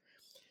distance.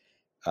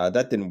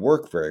 That didn't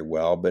work very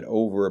well, but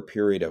over a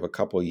period of a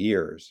couple of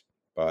years,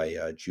 by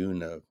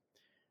the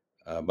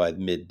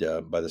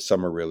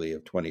summer really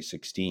of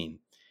 2016,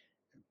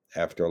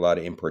 after a lot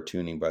of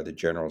importuning by the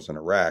generals in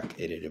Iraq,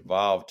 it had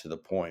evolved to the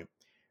point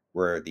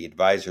where the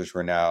advisors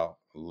were now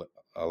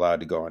allowed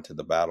to go onto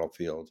the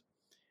battlefield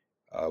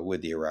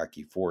with the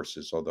Iraqi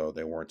forces, although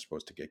they weren't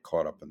supposed to get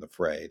caught up in the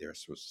fray. They were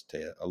supposed to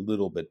stay a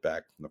little bit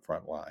back from the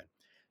front line.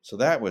 So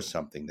that was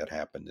something that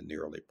happened in the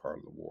early part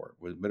of the war,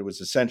 but it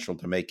was essential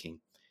to making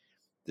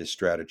this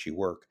strategy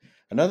work.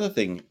 Another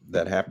thing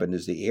that happened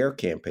is the air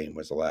campaign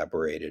was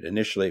elaborated.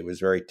 Initially, it was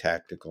very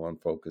tactical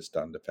and focused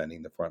on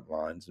defending the front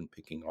lines and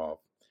picking off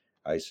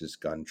ISIS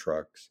gun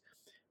trucks,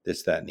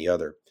 this, that, and the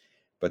other.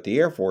 But the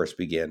Air Force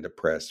began to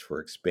press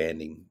for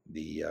expanding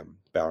the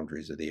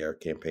boundaries of the air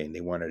campaign.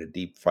 They wanted a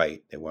deep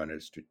fight. They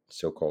wanted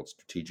so-called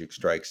strategic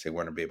strikes. They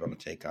wanted to be able to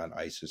take on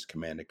ISIS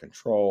command and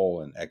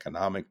control and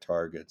economic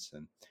targets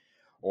and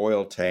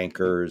oil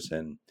tankers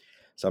and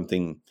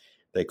something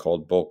they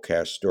called bulk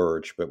cash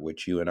storage, but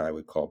which you and I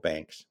would call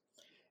banks.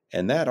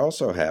 And that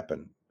also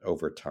happened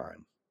over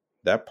time.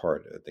 That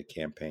part of the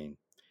campaign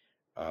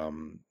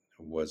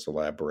was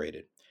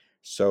elaborated.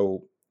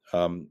 So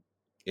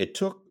it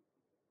took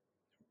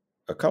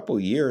a couple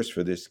of years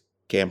for this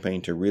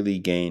campaign to really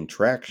gain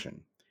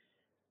traction,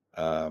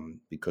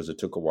 because it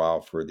took a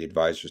while for the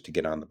advisors to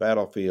get on the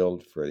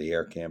battlefield, for the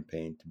air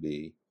campaign to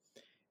be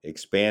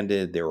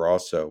expanded. There were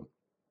also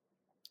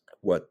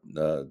what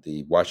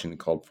the Washington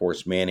called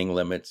force manning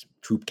limits,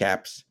 troop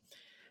caps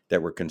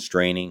that were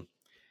constraining.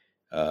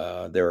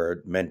 They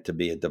were meant to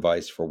be a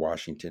device for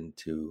Washington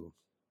to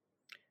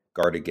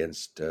guard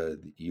against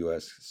the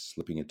U.S.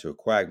 slipping into a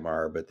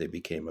quagmire, but they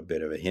became a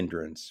bit of a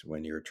hindrance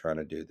when you're trying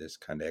to do this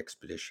kind of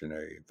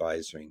expeditionary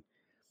advising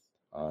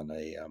on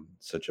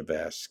such a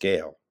vast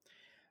scale.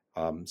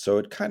 So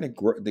it kind of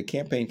the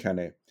campaign kind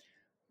of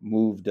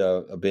moved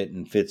a bit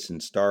in fits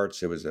and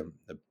starts. It was a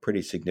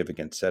pretty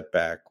significant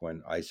setback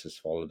when ISIS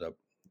followed up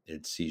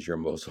its seizure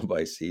of Mosul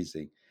by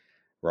seizing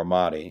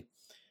Ramadi,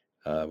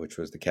 which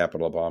was the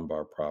capital of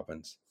Anbar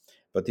province.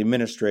 But the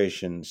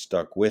administration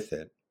stuck with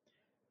it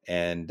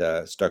and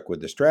stuck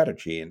with the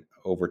strategy, and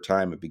over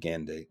time it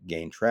began to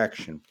gain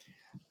traction.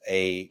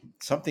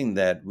 Something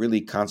that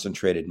really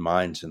concentrated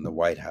minds in the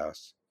White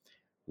House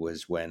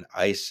was when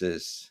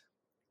ISIS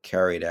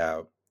carried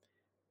out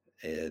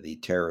the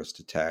terrorist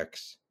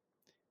attacks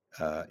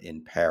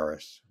in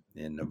Paris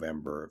in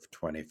November of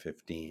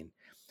 2015.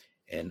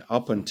 And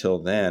up until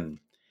then,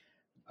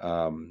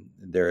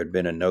 there had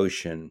been a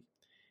notion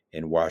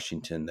in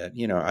Washington that,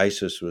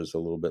 ISIS was a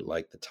little bit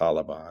like the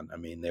Taliban. I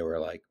mean, they were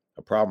like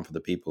a problem for the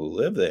people who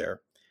live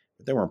there,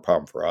 but they weren't a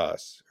problem for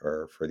us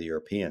or for the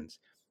Europeans.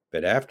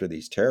 But after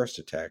these terrorist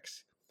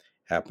attacks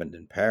happened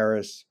in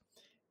Paris,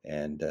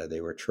 and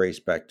they were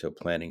traced back to a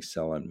planning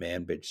cell in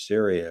Manbij,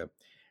 Syria,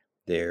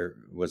 there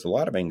was a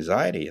lot of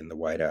anxiety in the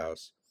White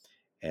House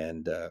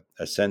and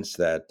a sense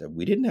that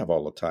we didn't have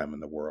all the time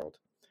in the world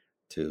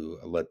to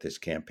let this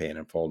campaign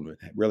unfold. We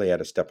really had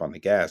to step on the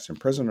gas. And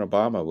President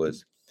Obama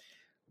was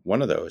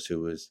one of those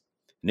who was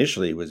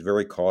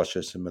very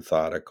cautious and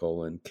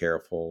methodical and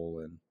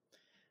careful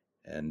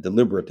and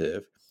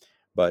deliberative,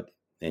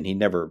 and he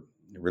never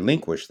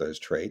relinquished those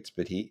traits.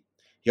 But he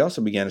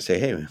also began to say,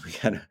 "Hey,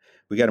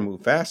 we got to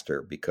move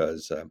faster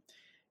because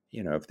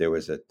if there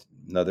was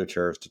another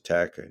terrorist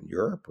attack in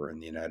Europe or in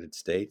the United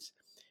States,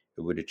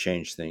 it would have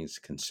changed things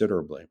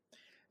considerably."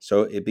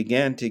 So it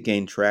began to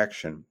gain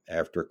traction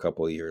after a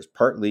couple of years,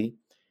 partly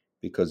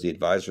because the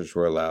advisors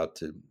were allowed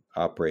to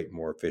operate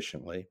more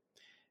efficiently,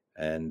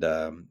 and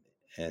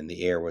the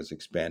air was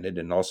expanded,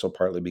 and also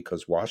partly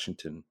because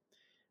Washington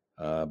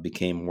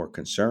became more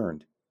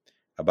concerned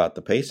about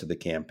the pace of the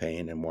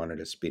campaign and wanted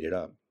to speed it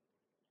up.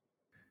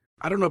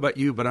 I don't know about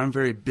you, but I'm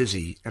very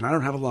busy and I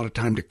don't have a lot of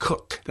time to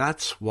cook.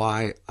 That's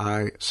why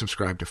I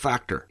subscribe to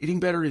Factor. Eating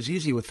better is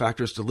easy with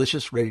Factor's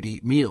delicious,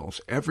 ready-to-eat meals.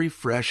 Every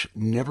fresh,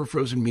 never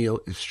frozen meal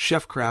is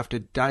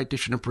chef-crafted,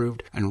 dietitian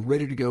approved, and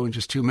ready to go in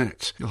just 2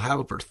 minutes. You'll have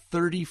over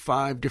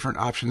 35 different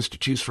options to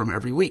choose from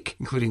every week,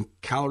 including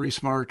Calorie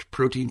Smart,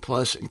 Protein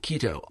Plus, and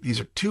Keto. These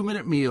are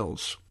 2-minute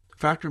meals.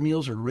 Factor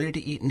meals are ready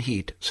to eat and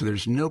heat, so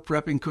there's no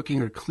prepping, cooking,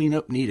 or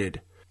cleanup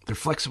needed. They're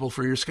flexible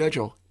for your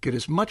schedule. Get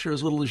as much or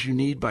as little as you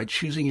need by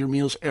choosing your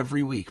meals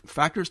every week.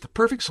 Factor's the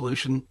perfect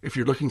solution if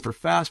you're looking for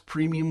fast,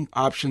 premium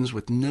options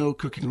with no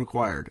cooking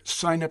required.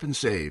 Sign up and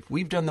save.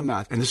 We've done the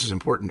math, and this is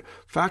important.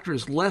 Factor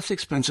is less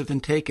expensive than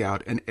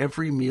takeout, and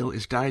every meal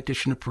is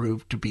dietitian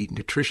approved to be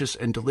nutritious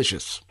and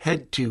delicious.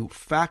 Head to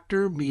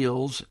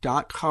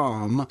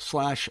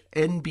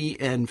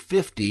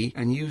factormeals.com/NBN50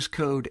 and use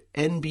code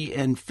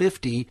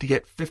NBN50 to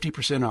get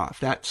 50% off.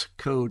 That's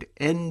code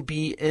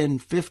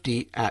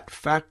NBN50 at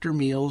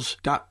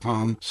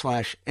factormeals.com/NBN50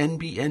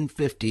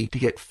 to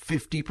get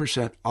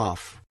 50%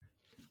 off.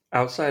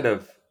 Outside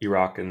of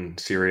Iraq and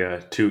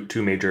Syria, two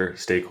major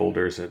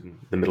stakeholders in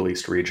the Middle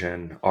East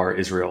region are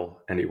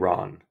Israel and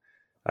Iran.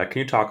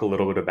 Can you talk a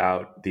little bit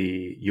about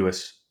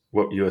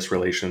what U.S.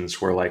 relations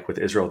were like with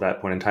Israel at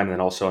that point in time, and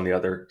then also on the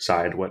other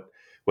side, what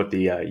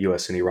the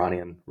U.S. and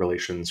Iranian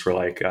relations were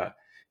like?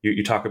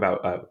 You talk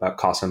about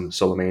Qasem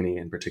Soleimani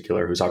in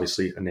particular, who's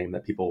obviously a name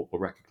that people will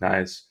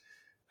recognize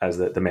as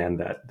the man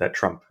that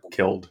Trump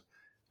killed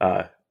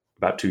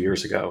about 2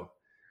 years ago.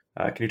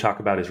 Can you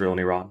talk about Israel and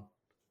Iran?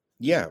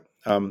 Yeah.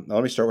 Let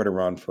me start with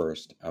Iran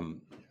first.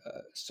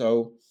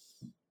 So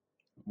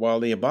while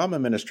the Obama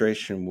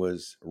administration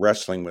was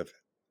wrestling with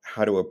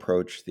how to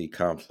approach the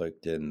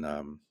conflict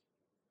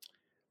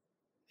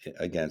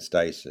against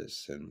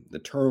ISIS and the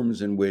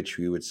terms in which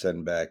we would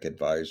send back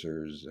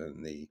advisors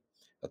and the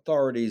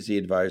authorities the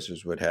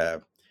advisors would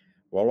have,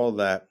 while all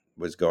that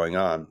was going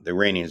on, the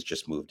Iranians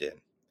just moved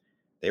in.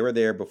 They were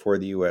there before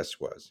the U.S.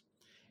 was.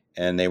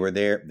 And they were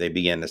there. They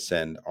began to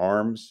send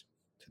arms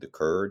to the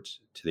Kurds,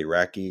 to the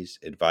Iraqis,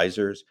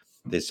 advisors.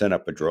 They sent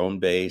up a drone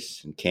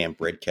base in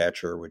Camp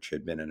Redcatcher, which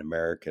had been an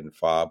American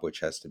FOB, which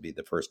has to be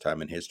the first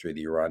time in history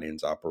the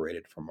Iranians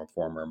operated from a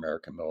former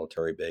American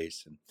military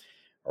base in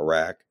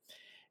Iraq.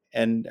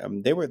 And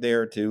they were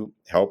there to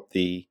help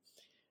the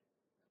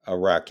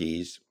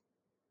Iraqis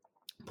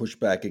push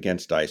back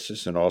against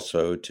ISIS and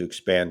also to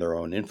expand their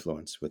own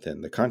influence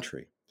within the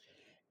country.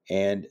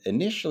 And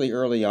initially,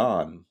 early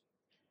on,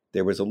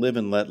 there was a live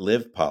and let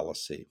live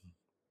policy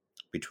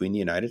between the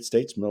United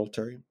States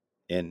military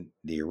and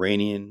the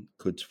Iranian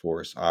Quds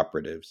Force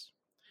operatives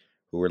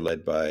who were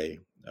led by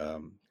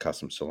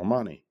Qasem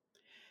Soleimani.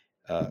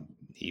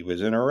 He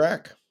was in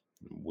Iraq.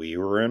 We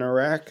were in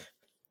Iraq.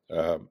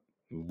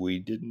 We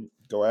didn't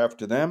go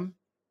after them.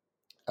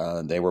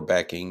 They were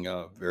backing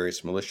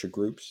various militia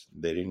groups.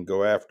 They didn't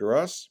go after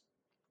us.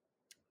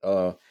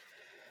 But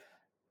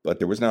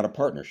there was not a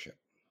partnership.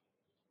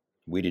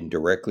 We didn't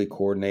directly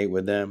coordinate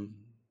with them.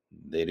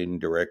 They didn't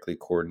directly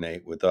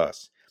coordinate with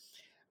us.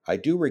 I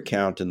do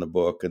recount in the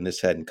book, and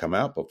this hadn't come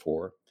out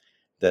before,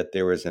 that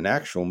there was an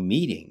actual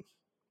meeting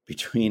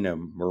between a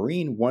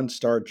Marine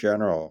one-star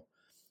general,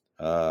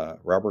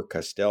 Robert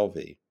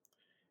Castelvi,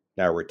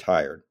 now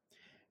retired,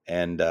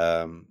 and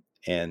a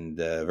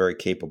very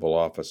capable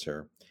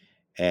officer,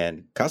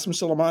 and Qasem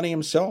Soleimani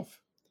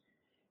himself.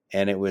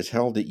 And it was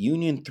held at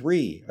Union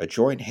 3, a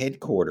joint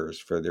headquarters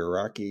for the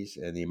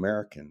Iraqis and the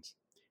Americans,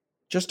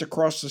 just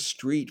across the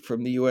street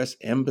from the U.S.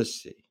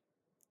 Embassy.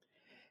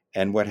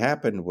 And what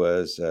happened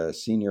was a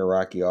senior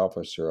Iraqi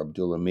officer,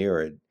 Abdullah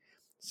Mirad,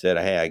 said,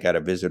 hey, I got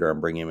a visitor.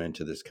 I'm bringing him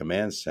into this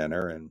command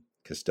center. And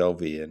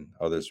Castelvi and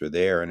others were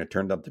there. And it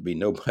turned out to be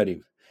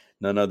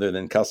none other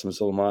than Qasem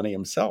Soleimani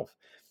himself.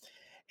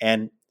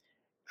 And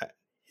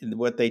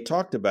what they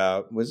talked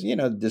about was,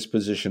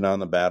 disposition on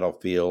the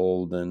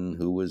battlefield and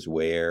who was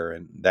where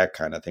and that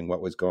kind of thing,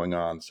 what was going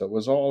on. So it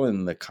was all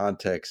in the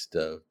context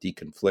of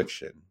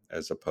deconfliction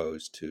as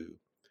opposed to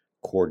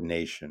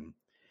coordination.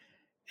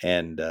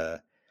 And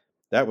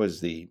that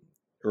was the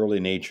early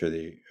nature of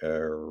the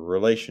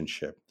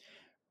relationship.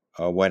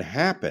 What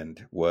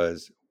happened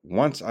was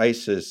once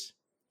ISIS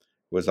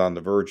was on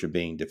the verge of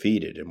being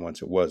defeated, and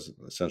once it was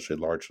essentially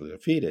largely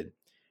defeated,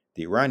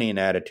 the Iranian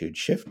attitude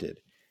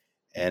shifted.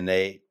 And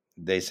they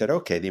said,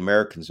 okay, the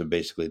Americans have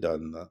basically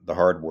done the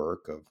hard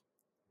work of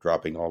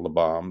dropping all the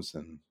bombs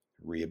and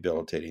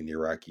rehabilitating the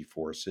Iraqi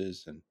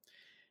forces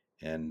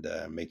and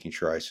making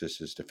sure ISIS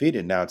is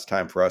defeated. Now it's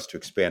time for us to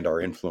expand our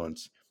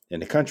influence in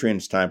the country, and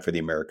it's time for the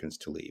Americans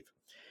to leave.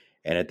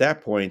 And at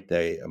that point,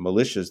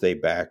 militias they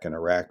back in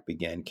Iraq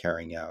began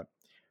carrying out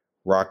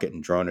rocket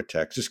and drone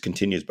attacks. This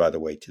continues, by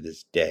the way, to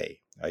this day.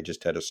 I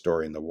just had a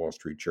story in the Wall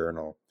Street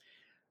Journal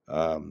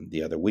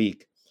the other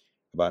week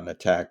about an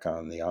attack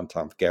on the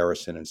Antanf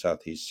garrison in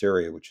southeast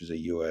Syria, which is a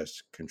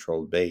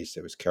U.S.-controlled base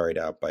that was carried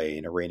out by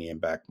an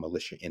Iranian-backed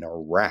militia in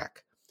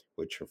Iraq,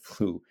 which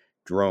flew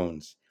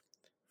drones,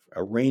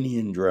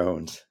 Iranian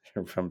drones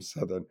from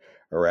southern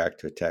Iraq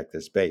to attack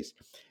this base.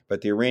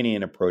 But the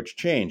Iranian approach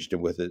changed,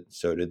 and with it,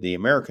 so did the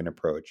American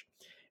approach.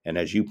 And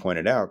as you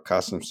pointed out,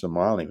 Qasem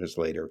Soleimani was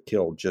later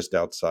killed just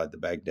outside the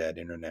Baghdad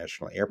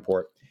International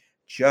Airport,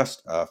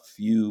 just a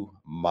few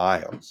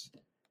miles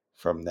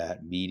from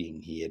that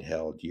meeting he had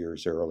held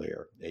years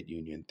earlier at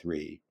Union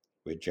 3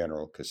 with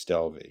General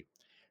Castelvi.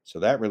 So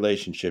that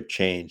relationship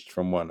changed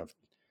from one of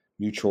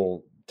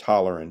mutual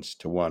tolerance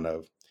to one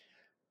of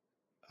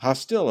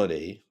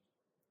hostility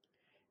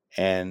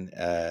and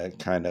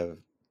kind of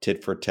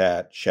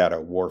tit-for-tat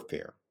shadow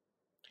warfare.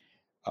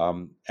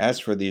 As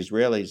for the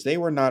Israelis, they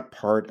were not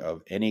part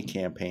of any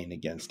campaign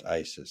against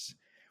ISIS.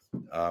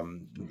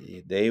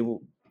 The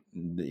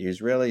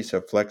Israelis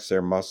have flexed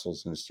their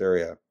muscles in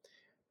Syria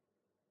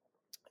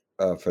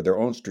for their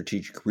own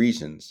strategic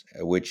reasons,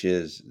 which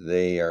is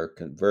they are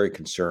very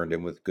concerned,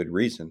 and with good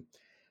reason,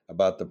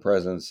 about the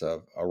presence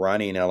of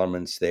Iranian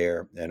elements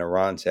there and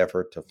Iran's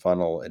effort to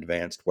funnel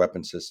advanced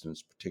weapon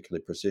systems,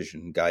 particularly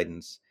precision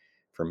guidance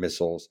for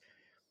missiles,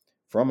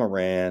 from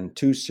Iran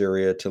to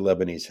Syria to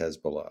Lebanese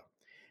Hezbollah.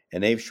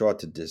 And they've sought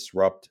to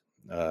disrupt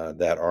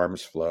that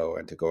arms flow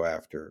and to go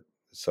after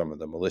some of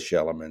the militia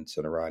elements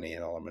and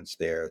Iranian elements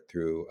there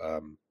through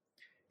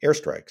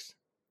airstrikes,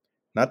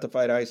 not to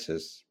fight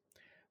ISIS,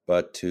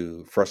 but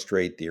to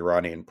frustrate the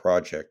Iranian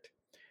project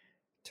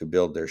to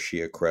build their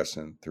Shia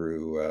crescent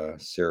through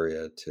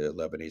Syria to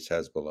Lebanese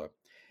Hezbollah.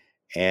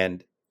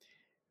 And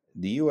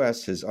the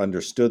U.S. has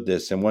understood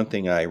this. And one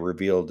thing I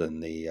revealed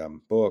in the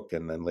book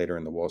and then later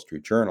in the Wall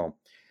Street Journal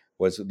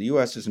was that the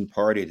U.S. isn't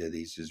party to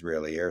these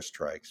Israeli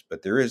airstrikes,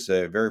 but there is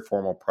a very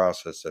formal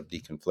process of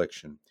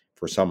deconfliction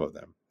for some of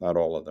them, not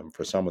all of them,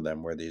 for some of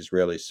them, where the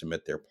Israelis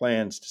submit their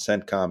plans to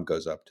CENTCOM,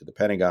 goes up to the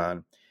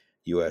Pentagon.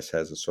 U.S.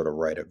 has a sort of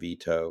right of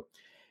veto.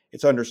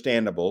 It's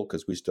understandable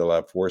because we still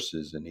have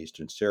forces in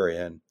eastern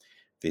Syria, and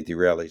if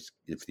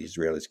the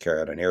Israelis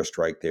carry out an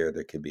airstrike there,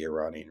 there could be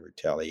Iranian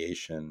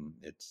retaliation.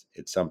 It's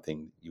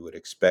something you would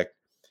expect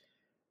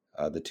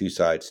the two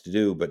sides to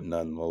do, but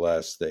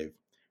nonetheless, they've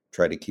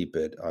tried to keep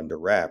it under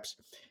wraps.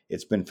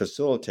 It's been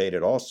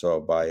facilitated also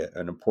by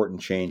an important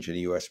change in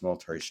the U.S.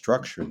 military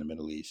structure in the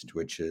Middle East,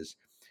 which is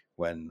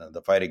when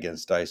the fight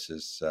against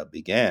ISIS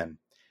began.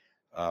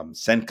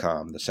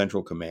 CENTCOM, the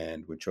Central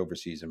Command, which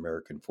oversees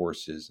American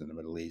forces in the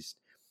Middle East,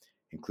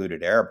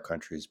 included Arab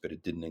countries, but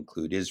it didn't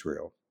include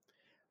Israel.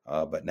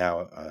 But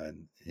now,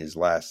 in his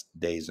last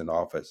days in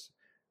office,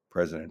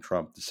 President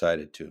Trump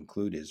decided to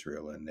include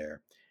Israel in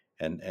there.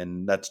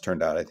 And that's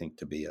turned out, I think,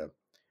 to be a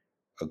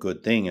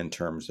good thing in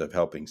terms of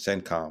helping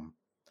CENTCOM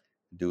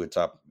do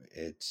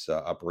its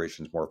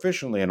operations more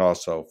efficiently and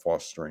also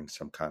fostering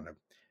some kind of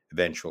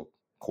eventual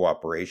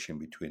cooperation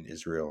between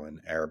Israel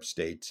and Arab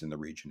states in the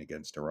region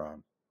against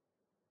Iran.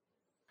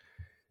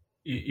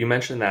 You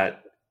mentioned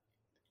that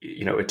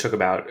it took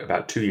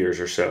about 2 years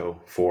or so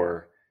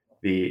for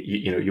the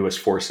U.S.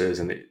 forces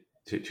and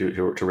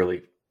to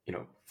really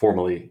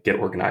formally get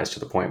organized to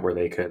the point where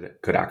they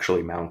could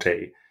actually mount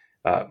a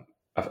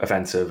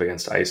offensive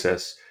against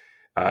ISIS.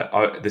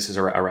 This is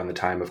around the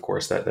time, of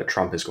course, that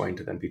Trump is going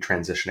to then be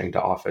transitioning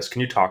to office. Can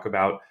you talk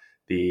about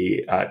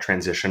the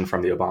transition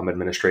from the Obama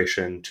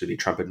administration to the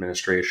Trump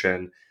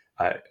administration?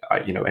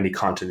 Any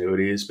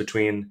continuities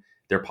between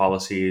their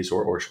policies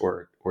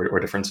or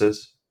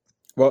differences?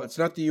 Well, it's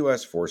not the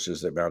U.S.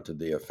 forces that mounted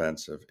the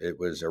offensive. It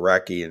was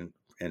Iraqi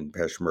and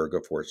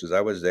Peshmerga forces.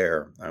 I was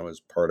there. I was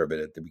part of it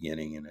at the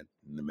beginning and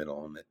in the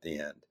middle and at the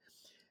end.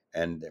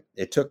 And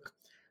it took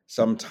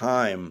some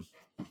time.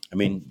 I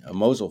mean,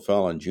 Mosul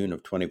fell in June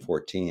of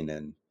 2014,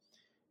 and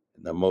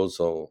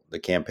the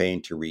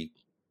campaign to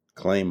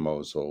reclaim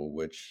Mosul,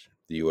 which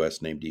the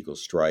U.S. named Eagle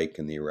Strike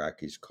and the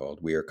Iraqis called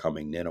We Are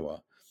Coming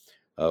Nineveh,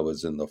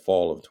 was in the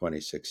fall of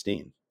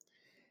 2016.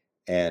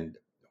 And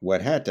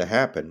what had to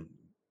happen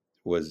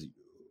was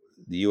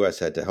the U.S.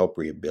 had to help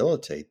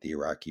rehabilitate the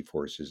Iraqi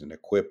forces and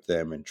equip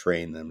them and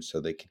train them so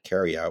they could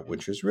carry out,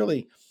 which was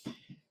really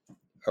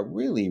a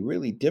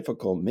really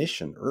difficult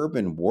mission,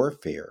 urban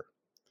warfare,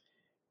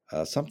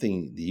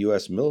 something the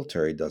U.S.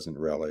 military doesn't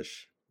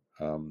relish,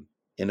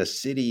 in a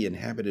city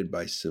inhabited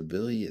by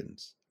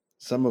civilians,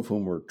 some of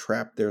whom were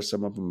trapped there,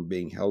 some of them were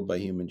being held by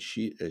human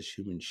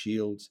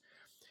shields,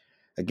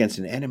 against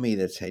an enemy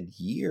that's had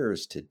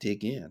years to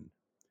dig in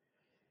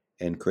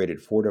and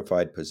created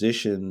fortified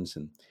positions.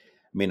 And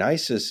I mean,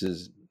 ISIS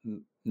is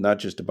not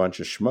just a bunch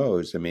of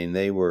schmoes. I mean,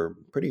 they were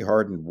pretty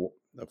hardened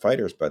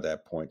fighters by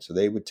that point. So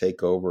they would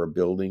take over a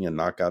building and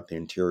knock out the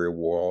interior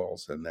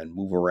walls and then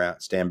move around,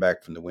 stand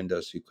back from the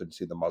windows so you couldn't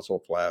see the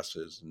muzzle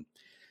flashes,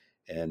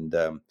 and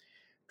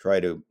try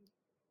to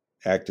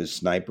act as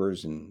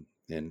snipers and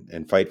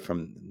fight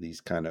from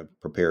these kind of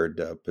prepared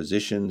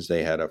positions.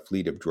 They had a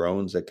fleet of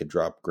drones that could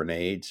drop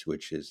grenades,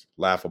 which is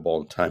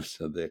laughable in times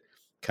of the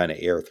kind of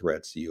air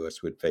threats the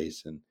U.S. would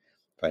face in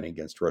fighting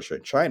against Russia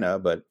and China,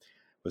 but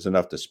was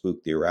enough to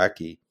spook the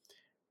Iraqi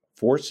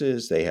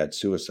forces. They had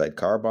suicide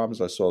car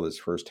bombs. I saw this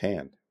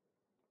firsthand.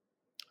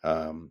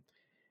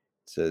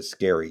 It's a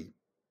scary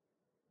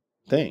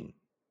thing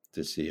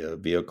to see a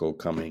vehicle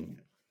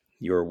coming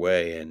your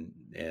way,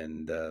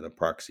 and the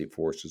proxy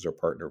forces or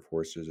partner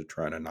forces are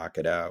trying to knock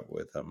it out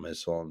with a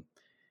missile. And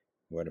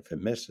what if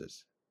it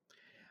misses?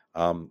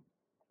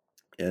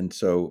 And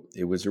so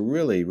it was a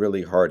really,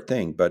 really hard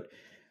thing. But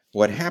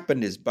what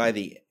happened is by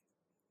the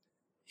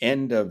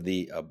end of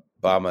the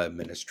Obama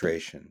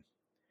administration,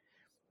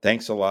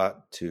 thanks a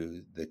lot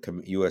to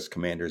the U.S.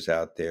 commanders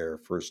out there,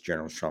 first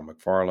General Sean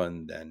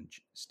McFarland, then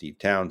Steve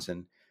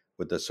Townsend,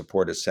 with the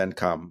support of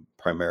CENTCOM,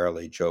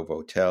 primarily Joe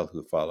Votel,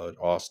 who followed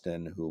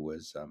Austin, who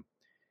was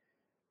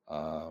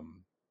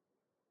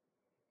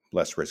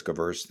less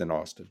risk-averse than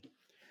Austin.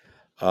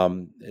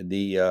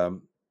 The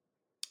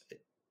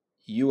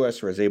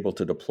U.S. was able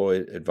to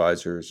deploy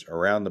advisors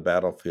around the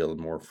battlefield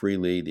more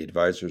freely. The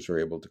advisors were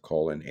able to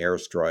call in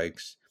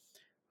airstrikes.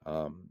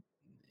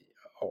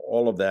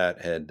 All of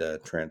that had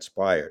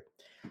transpired.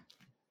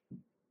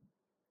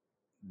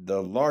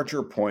 The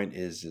larger point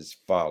is as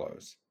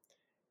follows.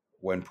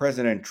 When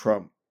President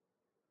Trump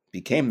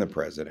became the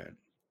president,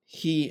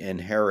 he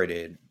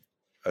inherited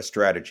a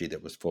strategy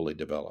that was fully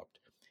developed.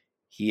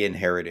 He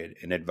inherited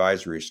an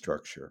advisory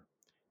structure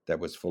that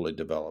was fully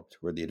developed,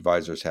 where the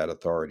advisors had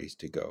authorities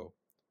to go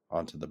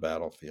onto the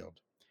battlefield.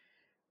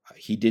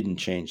 He didn't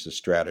change the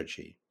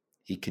strategy.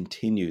 He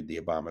continued the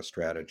Obama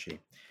strategy.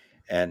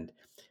 And,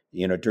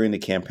 during the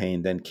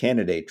campaign, then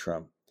candidate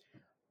Trump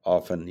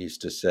often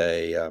used to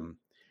say,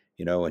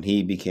 when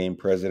he became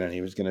president,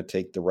 he was going to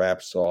take the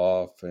wraps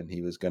off and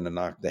he was going to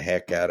knock the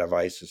heck out of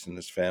ISIS and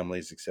his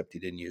families, except he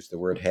didn't use the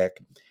word heck,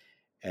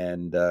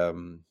 and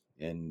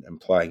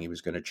implying he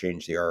was going to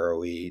change the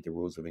ROE, the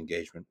rules of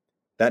engagement.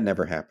 That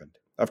never happened.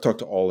 I've talked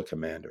to all the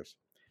commanders.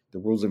 The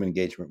rules of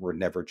engagement were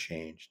never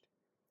changed.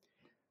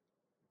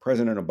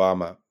 President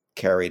Obama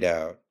carried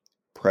out,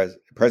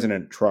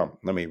 President Trump,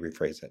 let me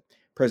rephrase it.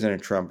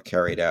 President Trump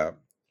carried out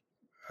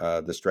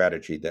the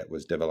strategy that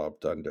was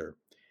developed under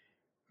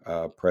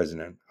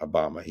President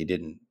Obama. He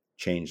didn't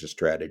change the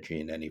strategy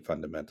in any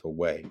fundamental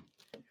way.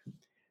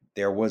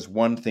 There was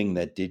one thing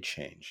that did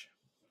change,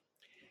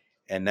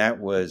 and that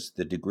was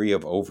the degree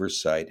of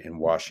oversight in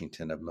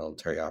Washington of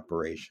military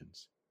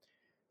operations.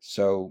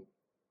 So,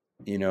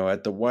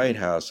 at the White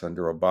House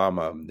under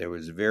Obama, there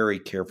was very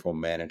careful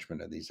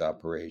management of these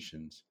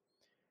operations,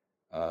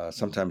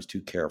 sometimes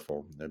too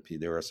careful.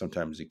 They were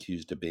sometimes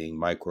accused of being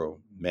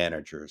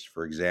micromanagers.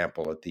 For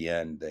example, at the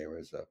end, there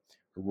was a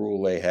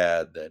rule they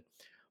had that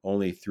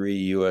only 3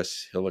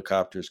 U.S.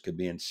 helicopters could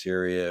be in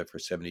Syria for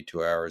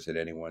 72 hours at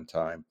any one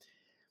time.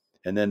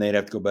 And then they'd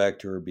have to go back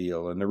to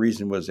Erbil. And the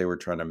reason was they were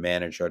trying to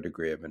manage our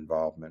degree of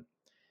involvement.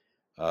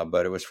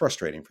 But it was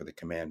frustrating for the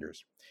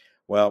commanders.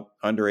 Well,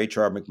 under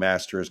H.R.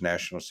 McMaster as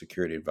National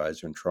Security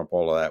Advisor and Trump,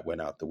 all of that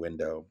went out the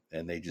window.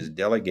 And they just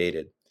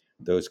delegated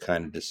those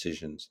kind of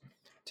decisions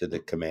to the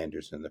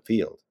commanders in the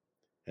field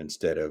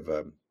instead of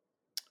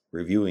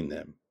reviewing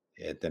them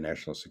at the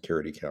National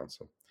Security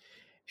Council.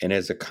 And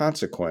as a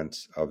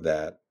consequence of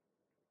that,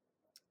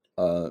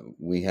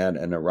 we had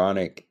an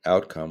ironic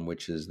outcome,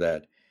 which is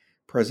that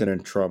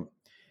President Trump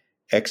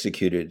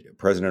executed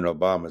President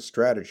Obama's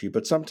strategy,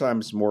 but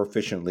sometimes more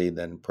efficiently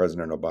than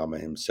President Obama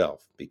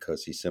himself,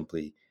 because he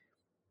simply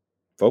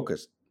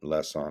focused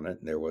less on it.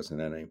 There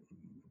wasn't any,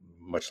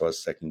 much less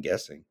second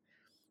guessing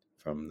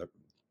from the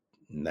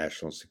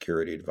National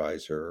Security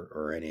Advisor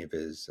or any of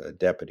his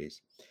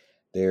deputies.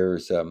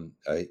 There's a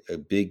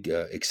big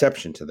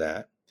exception to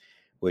that,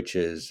 which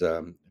is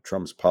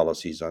Trump's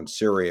policies on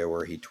Syria,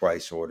 where he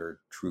twice ordered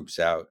troops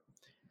out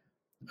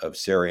of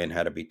Syria and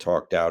had to be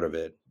talked out of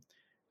it,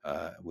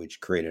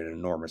 which created an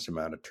enormous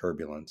amount of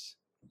turbulence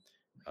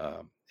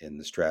in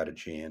the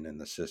strategy and in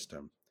the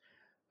system.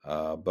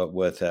 But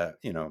with,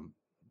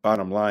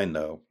 bottom line,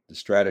 though, the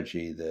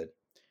strategy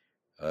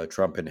that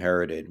Trump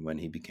inherited when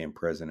he became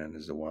president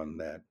is the one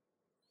that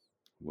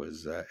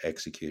was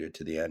executed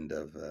to the end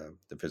of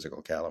the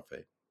physical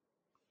caliphate.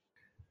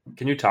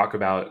 Can you talk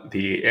about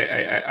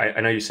I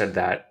know you said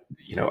that,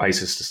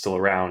 ISIS is still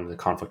around, the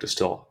conflict is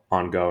still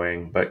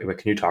ongoing, but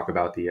can you talk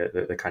about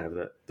the kind of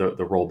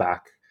the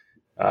rollback,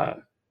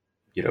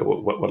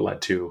 what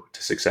led to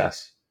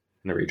success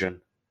in the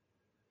region?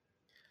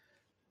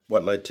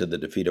 What led to the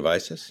defeat of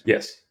ISIS?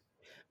 Yes.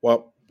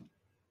 Well,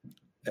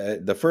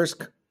 the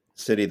first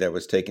city that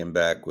was taken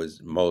back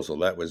was Mosul.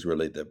 That was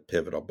really the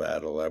pivotal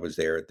battle. I was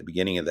there at the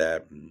beginning of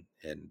that and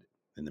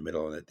in the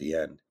middle and at the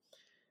end.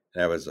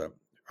 And that was a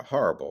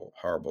horrible,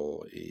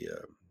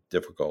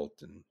 difficult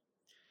and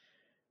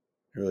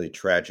really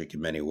tragic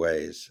in many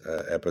ways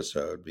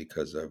episode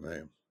because of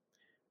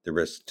the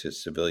risk to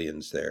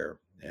civilians there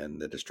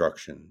and the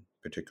destruction,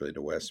 particularly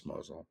to West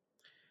Mosul.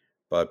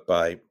 But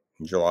by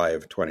July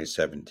of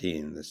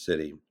 2017, the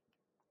city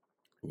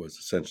was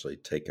essentially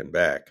taken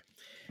back,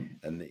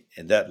 and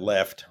that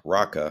left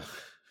Raqqa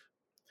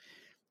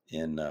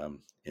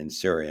in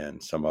Syria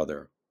and some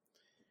other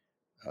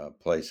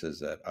places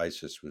that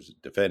ISIS was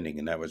defending,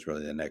 and that was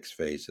really the next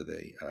phase of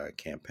the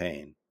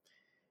campaign.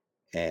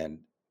 And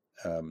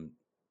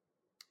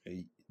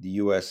the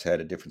U.S.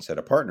 had a different set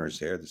of partners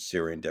there, the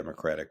Syrian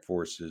Democratic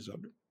Forces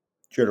under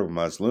General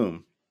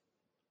Mazloum.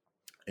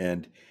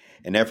 And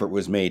an effort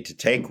was made to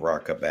take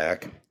Raqqa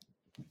back.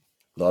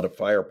 A lot of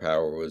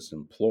firepower was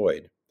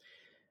employed.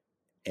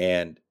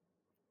 And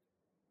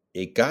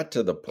it got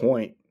to the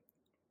point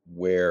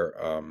where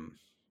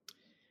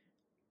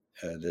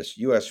this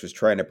U.S. was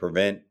trying to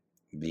prevent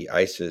the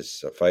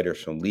ISIS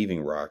fighters from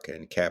leaving Raqqa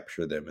and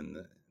capture them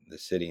in the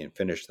city and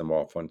finish them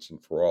off once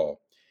and for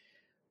all.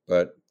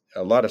 But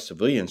a lot of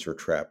civilians were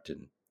trapped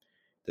in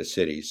the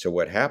city. So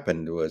what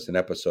happened was an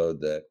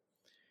episode that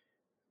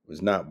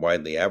was not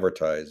widely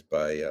advertised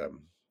by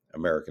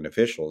American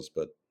officials,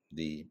 but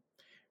the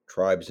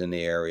tribes in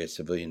the area,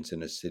 civilians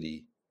in the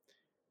city,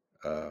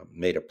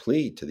 made a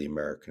plea to the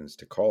Americans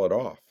to call it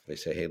off. They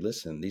say, hey,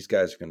 listen, these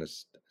guys are going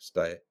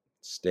to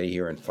stay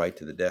here and fight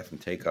to the death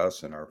and take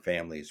us and our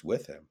families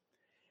with them.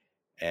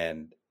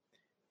 And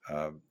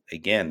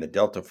again, the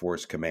Delta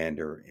Force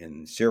commander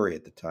in Syria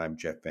at the time,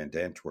 Jeff Van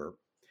Dantwerp,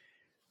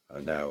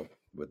 now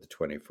with the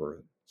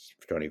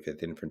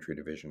 25th Infantry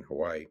Division,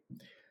 Hawaii,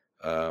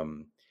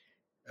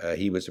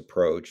 he was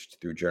approached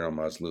through General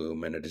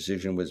Mazloum, and a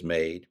decision was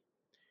made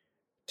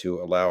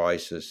to allow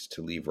ISIS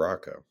to leave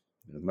Raqqa.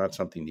 It was not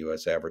something the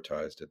U.S.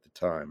 advertised at the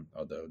time,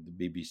 although the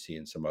BBC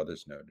and some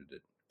others noted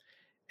it.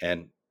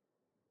 And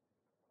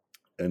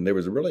there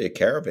was really a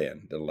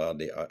caravan that allowed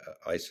the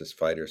ISIS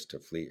fighters to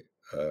flee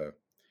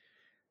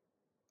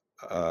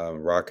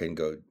Raqqa and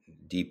go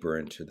deeper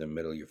into the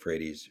Middle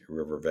Euphrates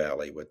River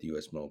Valley, what the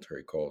U.S.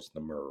 military calls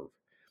the MERV.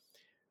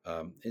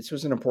 This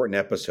was an important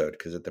episode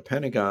because at the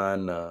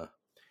Pentagon,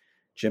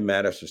 Jim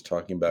Mattis was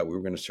talking about we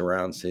were going to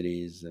surround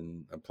cities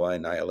and apply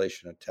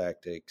annihilation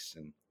tactics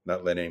and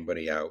not let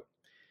anybody out.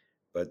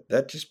 But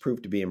that just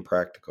proved to be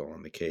impractical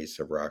in the case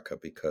of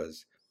Raqqa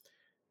because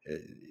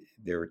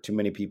there were too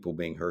many people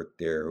being hurt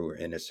there who were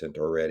innocent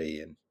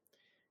already, and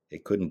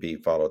it couldn't be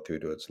followed through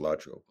to its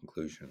logical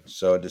conclusion.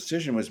 So a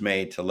decision was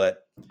made to let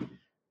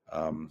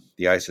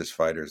the ISIS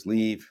fighters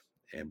leave,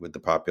 and with the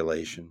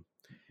population,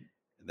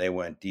 they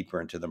went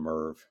deeper into the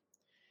MERV.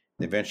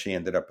 They eventually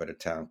ended up at a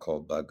town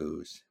called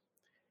Baghouz.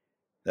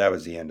 That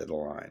was the end of the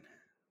line.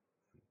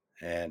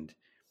 And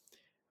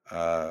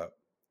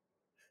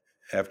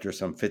after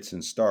some fits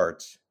and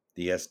starts,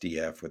 the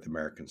SDF, with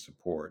American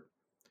support,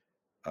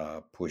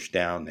 pushed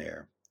down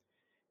there.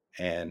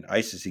 And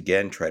ISIS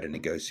again tried to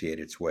negotiate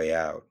its way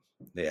out.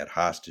 They had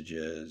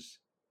hostages.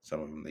 Some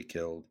of them they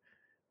killed.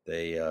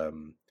 They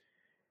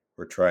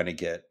were trying to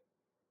get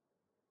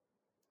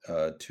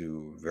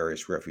to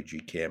various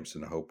refugee camps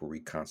in the hope of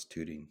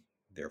reconstituting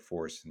their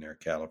force and their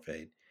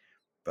caliphate.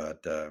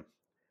 But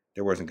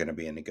there wasn't going to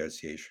be a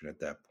negotiation at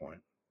that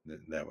point.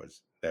 That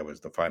was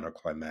the final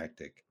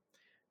climactic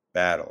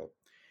battle.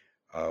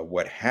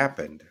 What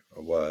happened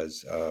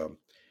was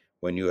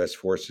when U.S.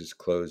 forces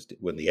closed,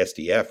 when the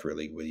SDF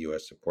really, with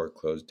U.S. support,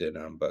 closed in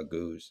on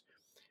Baghouz,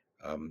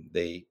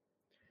 they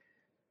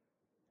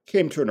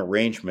came to an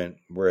arrangement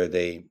where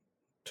they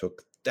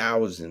took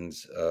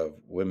thousands of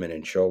women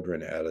and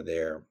children out of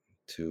there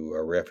to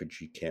a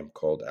refugee camp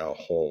called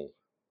Al-Hol,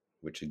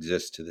 which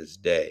exists to this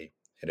day.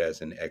 It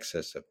has an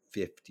excess of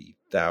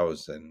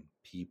 50,000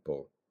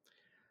 people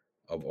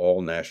of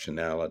all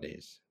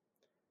nationalities.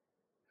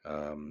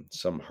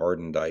 Some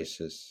hardened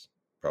ISIS,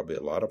 probably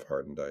a lot of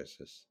hardened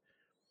ISIS,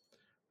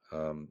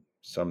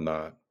 some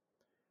not.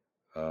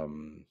 A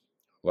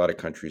lot of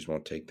countries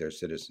won't take their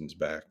citizens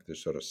back. They're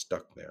sort of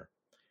stuck there.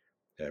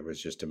 There was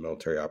just a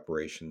military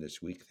operation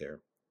this week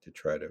there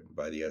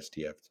by the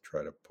SDF to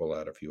try to pull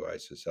out a few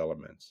ISIS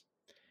elements.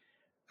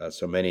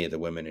 So many of the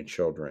women and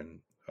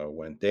children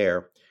went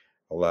there.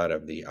 A lot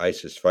of the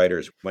ISIS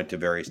fighters went to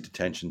various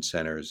detention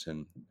centers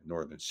in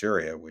northern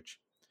Syria, which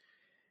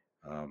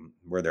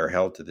where they're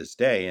held to this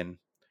day, and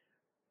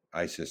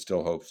ISIS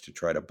still hopes to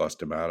try to bust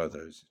them out of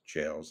those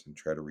jails and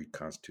try to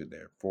reconstitute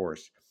their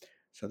force.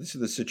 So this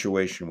is the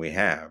situation we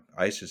have.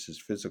 ISIS's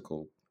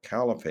physical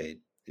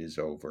caliphate is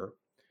over,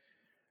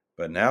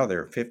 but now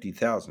there are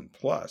 50,000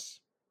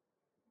 plus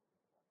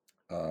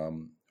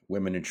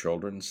women and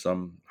children,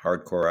 some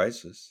hardcore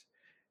ISIS,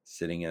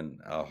 sitting in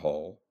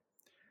Al-Hol.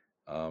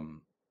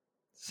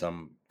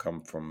 Some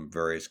come from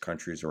various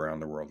countries around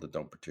the world that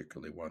don't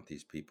particularly want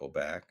these people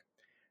back.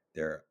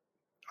 They're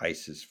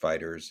ISIS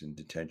fighters in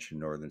detention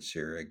in northern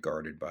Syria,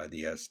 guarded by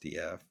the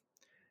SDF.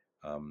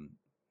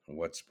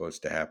 What's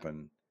supposed to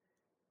happen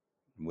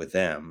with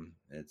them?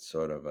 It's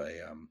sort of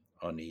a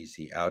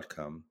uneasy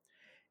outcome.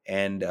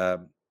 And,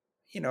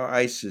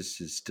 ISIS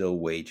is still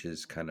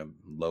wages kind of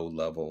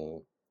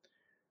low-level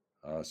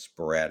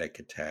sporadic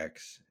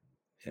attacks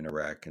in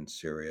Iraq and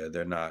Syria.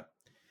 They're not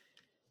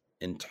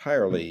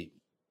entirely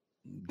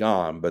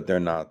gone, but they're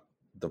not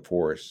the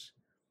force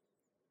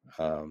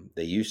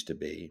they used to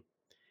be.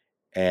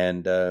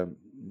 And, the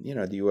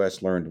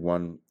U.S. learned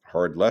one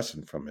hard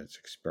lesson from its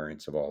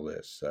experience of all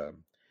this.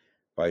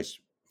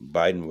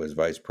 Biden was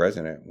vice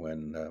president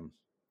when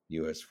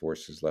U.S.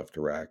 forces left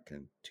Iraq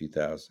in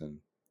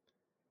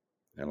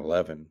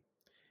 2011,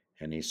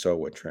 and he saw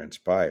what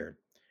transpired.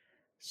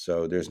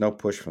 So there's no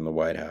push from the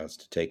White House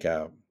to take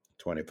out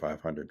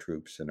 2,500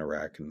 troops in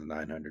Iraq and the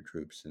 900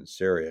 troops in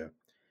Syria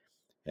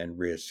and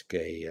risk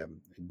a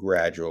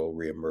gradual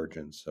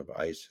reemergence of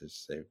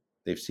ISIS.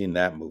 They've seen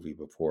that movie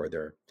before.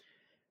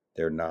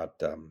 They're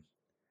not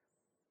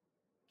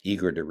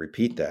eager to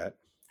repeat that.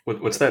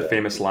 What's that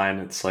famous line?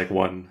 It's like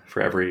one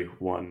for every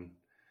one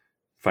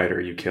fighter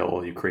you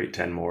kill, you create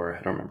 10 more.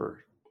 I don't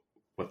remember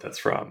what that's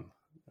from.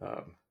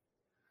 I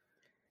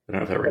don't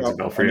know if that rings a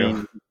bell for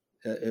you.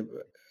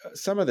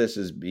 Some of this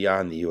is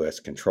beyond the U.S.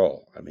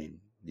 control. I mean,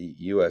 the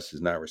U.S. is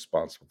not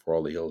responsible for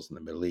all the ills in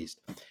the Middle East.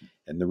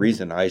 And the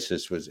reason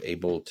ISIS was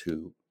able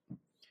to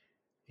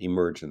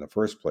emerge in the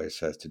first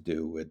place has to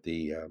do with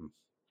the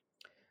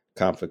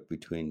conflict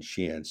between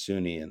Shia and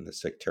Sunni and the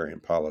sectarian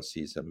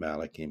policies of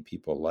Maliki and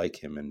people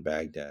like him in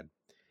Baghdad.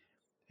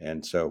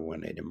 And so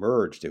when it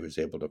emerged, it was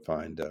able to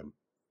find a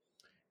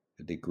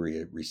degree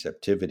of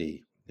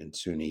receptivity in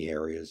Sunni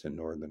areas in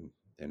northern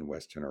and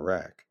western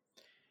Iraq.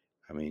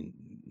 I mean,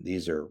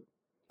 these are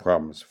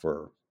problems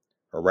for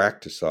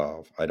Iraq to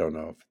solve. I don't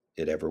know if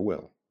it ever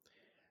will.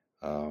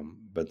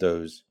 But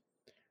those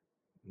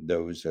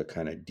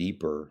kind of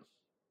deeper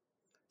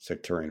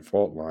sectarian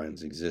fault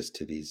lines exist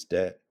to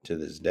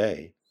this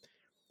day.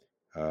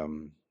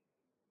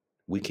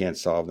 We can't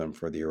solve them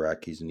for the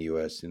Iraqis, and the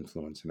U.S.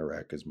 influence in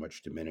Iraq is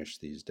much diminished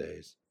these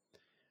days.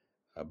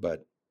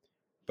 But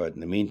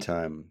in the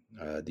meantime,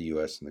 the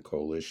U.S. and the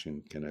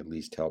coalition can at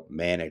least help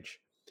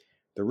manage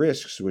the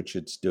risks, which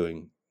it's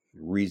doing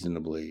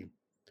reasonably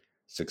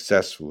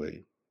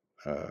successfully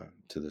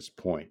to this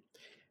point.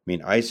 I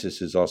mean, ISIS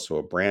is also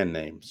a brand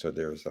name, so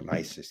there's an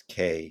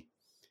ISIS-K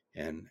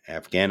in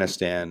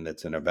Afghanistan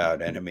that's an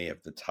avowed enemy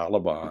of the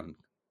Taliban.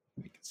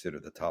 We consider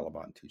the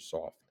Taliban too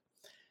soft.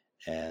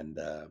 And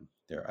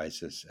there are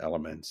ISIS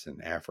elements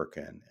in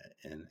Africa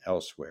and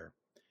elsewhere.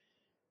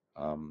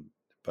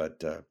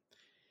 But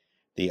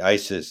the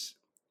ISIS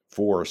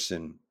force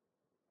in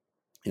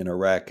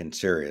Iraq and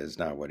Syria is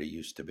not what it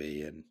used to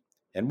be,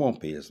 and won't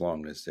be as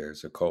long as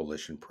there's a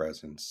coalition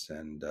presence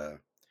and a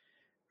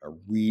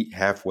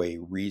halfway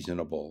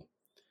reasonable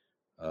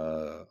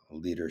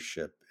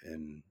leadership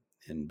in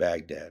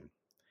Baghdad.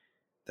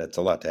 That's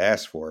a lot to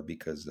ask for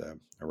because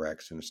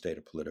Iraq's in a state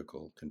of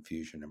political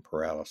confusion and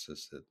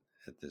paralysis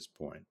at this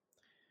point.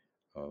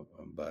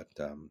 But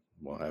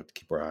we'll have to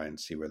keep our eye and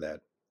see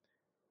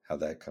how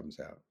that comes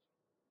out.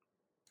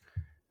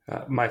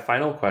 My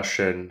final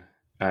question,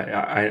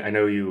 I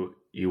know you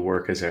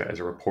work as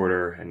a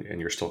reporter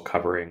and you're still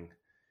covering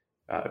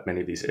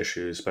many of these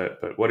issues,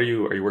 but what are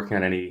you working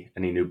on any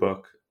new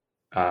book?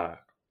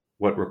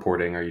 What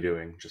reporting are you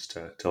doing, just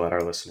to let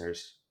our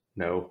listeners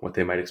know what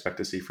they might expect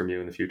to see from you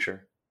in the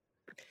future?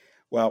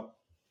 Well,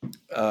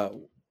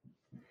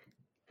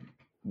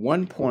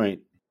 one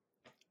point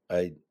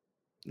I'd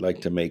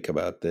like to make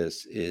about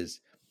this is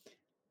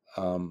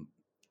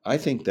I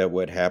think that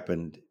what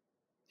happened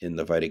in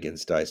the fight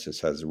against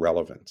ISIS has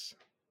relevance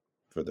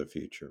for the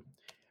future.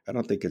 I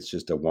don't think it's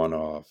just a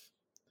one-off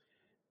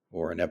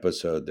or an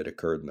episode that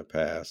occurred in the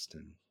past.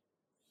 And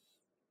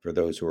for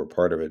those who are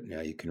part of it,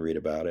 now you can read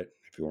about it.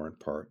 If you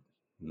weren't part,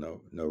 no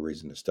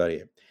reason to study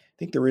it. I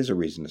think there is a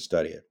reason to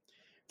study it.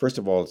 First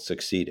of all, it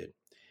succeeded.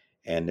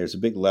 And there's a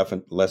big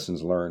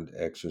lessons learned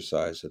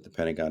exercise at the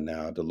Pentagon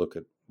now to look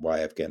at why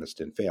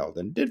Afghanistan failed.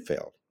 And it did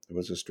fail. It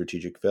was a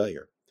strategic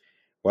failure.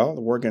 Well,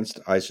 the war against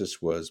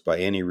ISIS was, by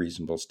any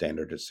reasonable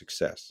standard, a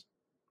success.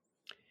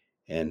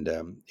 And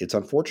it's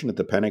unfortunate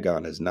the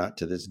Pentagon has not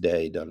to this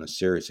day done a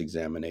serious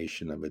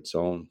examination of its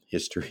own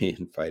history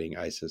in fighting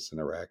ISIS in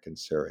Iraq and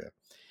Syria,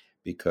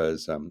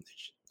 because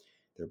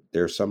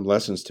there are some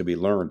lessons to be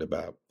learned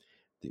about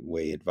the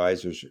way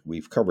advisors,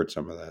 we've covered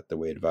some of that, the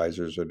way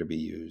advisors are to be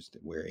used,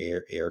 where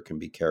air can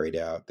be carried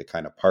out, the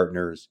kind of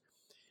partners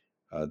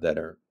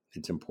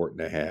it's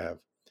important to have,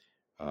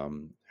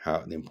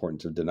 how the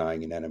importance of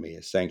denying an enemy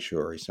a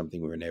sanctuary,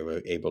 something we were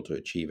never able to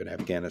achieve in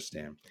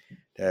Afghanistan.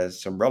 It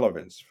has some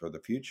relevance for the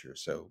future.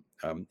 So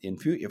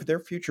if there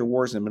are future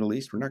wars in the Middle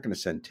East, we're not going to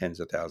send tens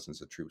of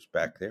thousands of troops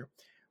back there.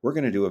 We're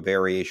going to do a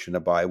variation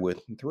of by,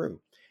 with, and through.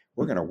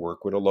 We're going to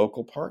work with a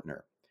local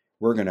partner.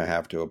 We're going to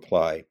have to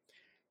apply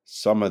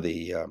some of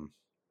the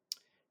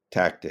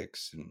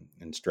tactics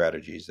and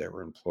strategies that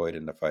were employed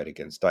in the fight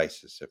against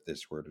ISIS if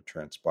this were to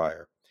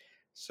transpire.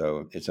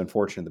 So it's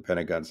unfortunate the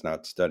Pentagon's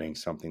not studying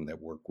something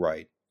that worked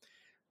right,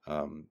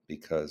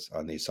 because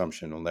on the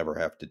assumption we'll never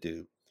have to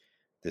do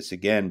this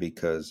again,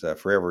 because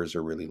forever is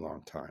a really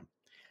long time.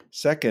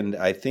 Second,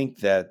 I think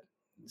that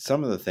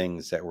some of the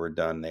things that were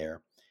done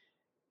there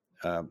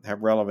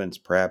have relevance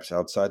perhaps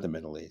outside the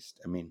Middle East.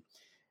 I mean,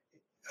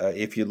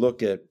 if you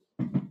look at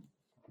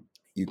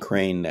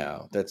Ukraine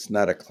now, that's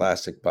not a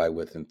classic by,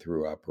 with, and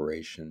through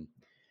operation,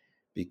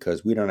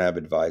 because we don't have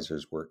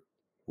advisors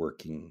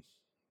working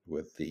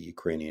with the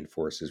Ukrainian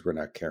forces. We're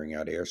not carrying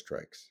out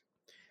airstrikes.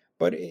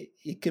 But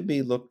it could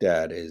be looked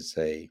at as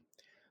a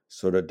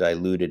sort of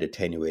diluted,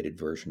 attenuated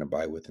version of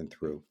by, with, and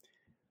through.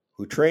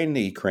 Who trained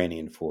the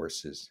Ukrainian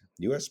forces,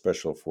 U.S.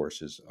 Special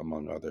Forces,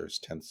 among others,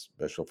 10th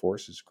Special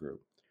Forces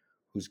Group,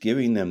 Who's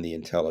giving them the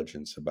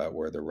intelligence about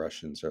where the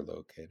Russians are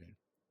located?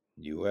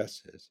 The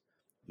U.S. is.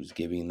 Who's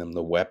giving them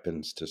the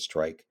weapons to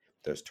strike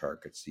those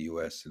targets? The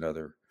U.S. and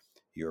other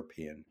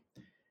European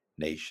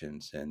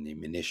nations, and the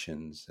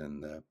munitions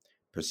and the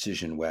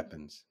precision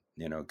weapons,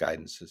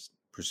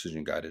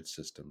 precision guided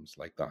systems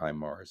like the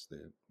HIMARS,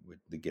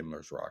 the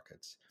Gimler's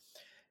rockets.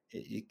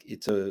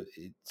 It's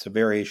a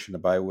variation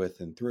of by, with,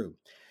 and through.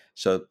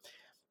 So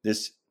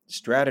this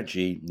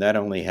strategy not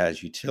only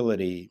has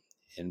utility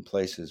in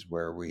places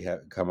where we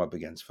have come up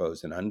against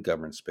foes in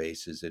ungoverned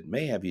spaces, it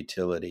may have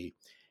utility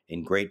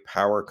in great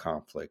power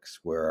conflicts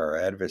where our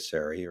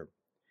adversary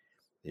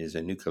is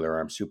a nuclear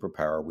armed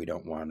superpower we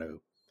don't want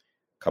to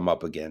come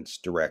up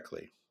against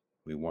directly.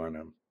 We want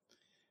to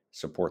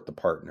support the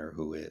partner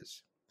who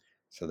is.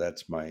 So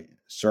that's my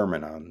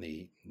sermon on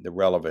the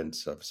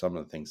relevance of some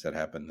of the things that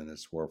happened in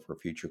this war for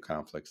future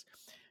conflicts.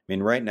 I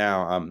mean, right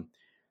now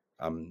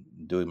I'm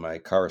doing my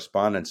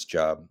correspondence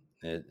job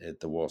at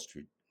the Wall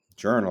Street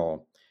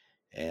Journal,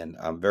 and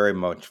I'm very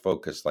much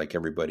focused, like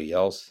everybody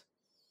else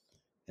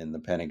in the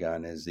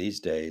Pentagon is these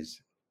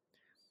days,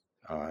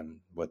 on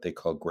what they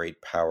call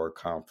great power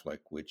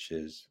conflict, which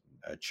is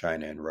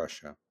China and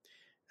Russia.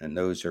 And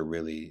those are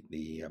really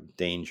the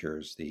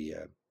dangers,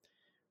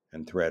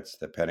 and threats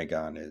the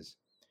Pentagon is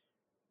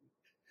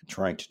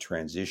trying to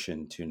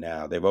transition to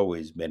now. They've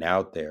always been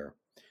out there,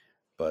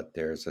 but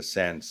there's a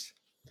sense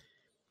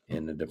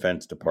in the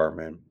Defense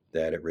Department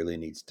that it really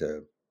needs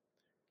to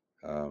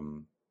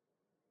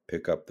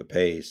pick up the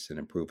pace and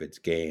improve its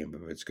game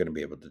if it's going to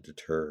be able to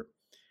deter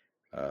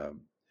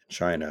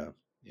China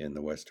in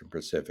the Western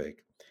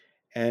Pacific,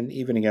 and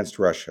even against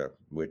Russia,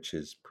 which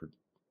is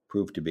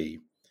proved to be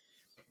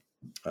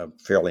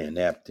fairly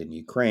inept in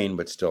Ukraine,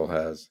 but still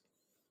has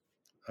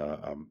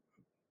a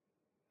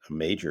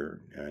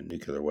major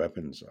nuclear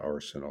weapons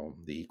arsenal,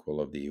 the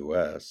equal of the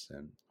U.S.,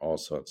 and all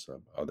sorts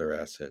of other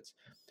assets.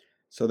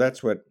 So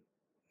that's what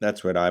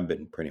I've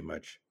been pretty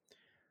much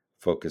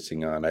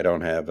focusing on. I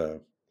don't have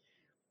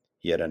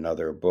yet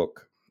another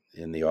book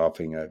in the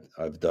offing.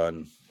 I've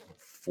done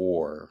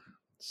 4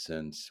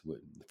 since the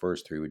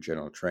first 3 with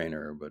General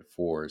Trainer, but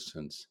 4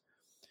 since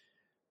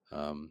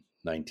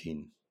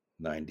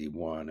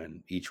 1991,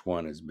 and each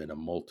one has been a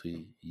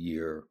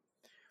multi-year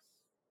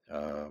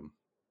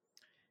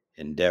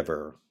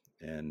endeavor,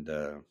 and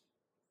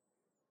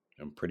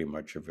pretty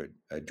much of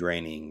a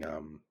draining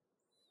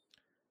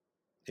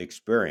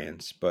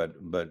experience, but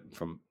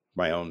from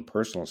my own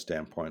personal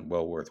standpoint,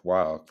 well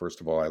worthwhile. First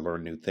of all, I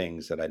learned new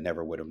things that I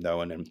never would have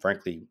known, and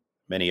frankly,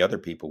 many other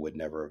people would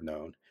never have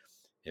known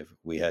if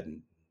we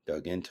hadn't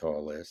dug into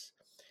all this.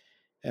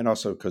 And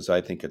also because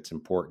I think it's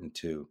important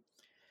to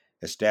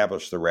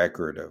establish the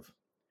record of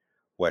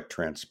what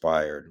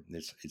transpired.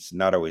 It's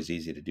not always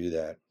easy to do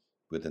that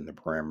within the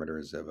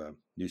parameters of a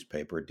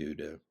newspaper due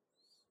to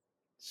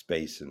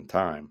space and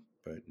time,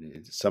 but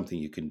it's something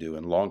you can do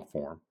in long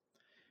form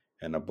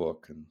in a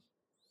book,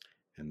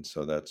 and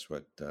so that's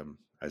what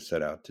I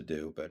set out to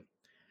do. But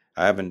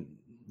I haven't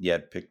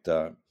yet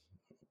I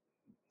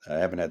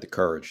haven't had the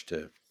courage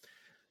to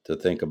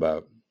think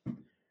about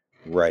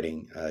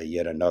writing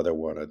yet another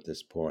one at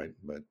this point,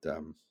 but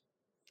I'm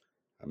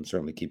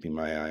certainly keeping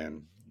my eye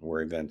on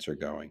where events are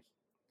going.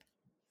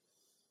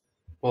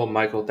 Well,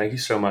 Michael, thank you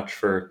so much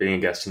for being a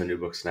guest in the New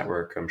Books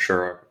Network. I'm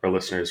sure our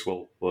listeners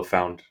will have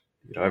found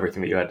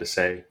everything that you had to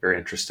say very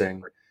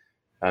interesting.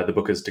 The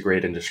book is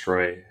Degrade and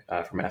Destroy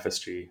from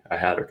FSG. I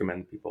highly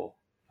recommend people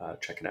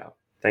check it out.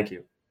 Thank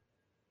you.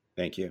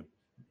 Thank you.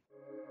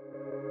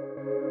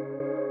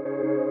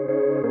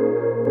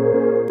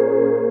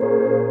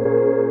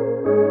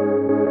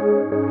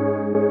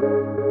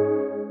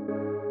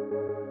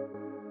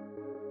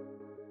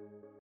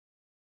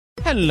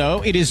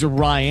 Hello, it is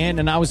Ryan,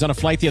 and I was on a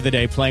flight the other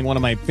day playing one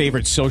of my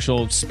favorite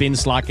social spin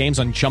slot games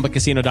on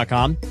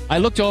ChumbaCasino.com. I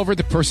looked over at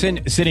the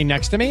person sitting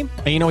next to me,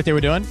 and you know what they were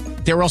doing?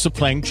 They were also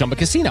playing Chumba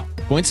Casino.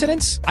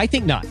 Coincidence? I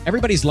think not.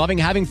 Everybody's loving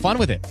having fun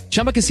with it.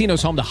 Chumba Casino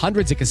is home to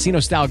hundreds of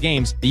casino-style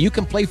games that you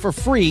can play for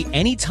free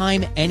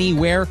anytime,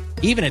 anywhere,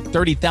 even at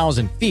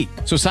 30,000 feet.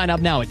 So sign up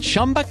now at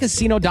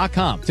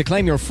ChumbaCasino.com to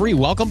claim your free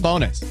welcome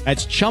bonus.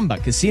 That's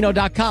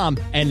ChumbaCasino.com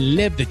and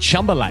live the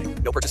Chumba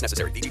life. No purchase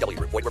necessary. VGW.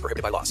 Void where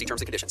prohibited by law. See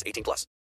terms and conditions. 18+.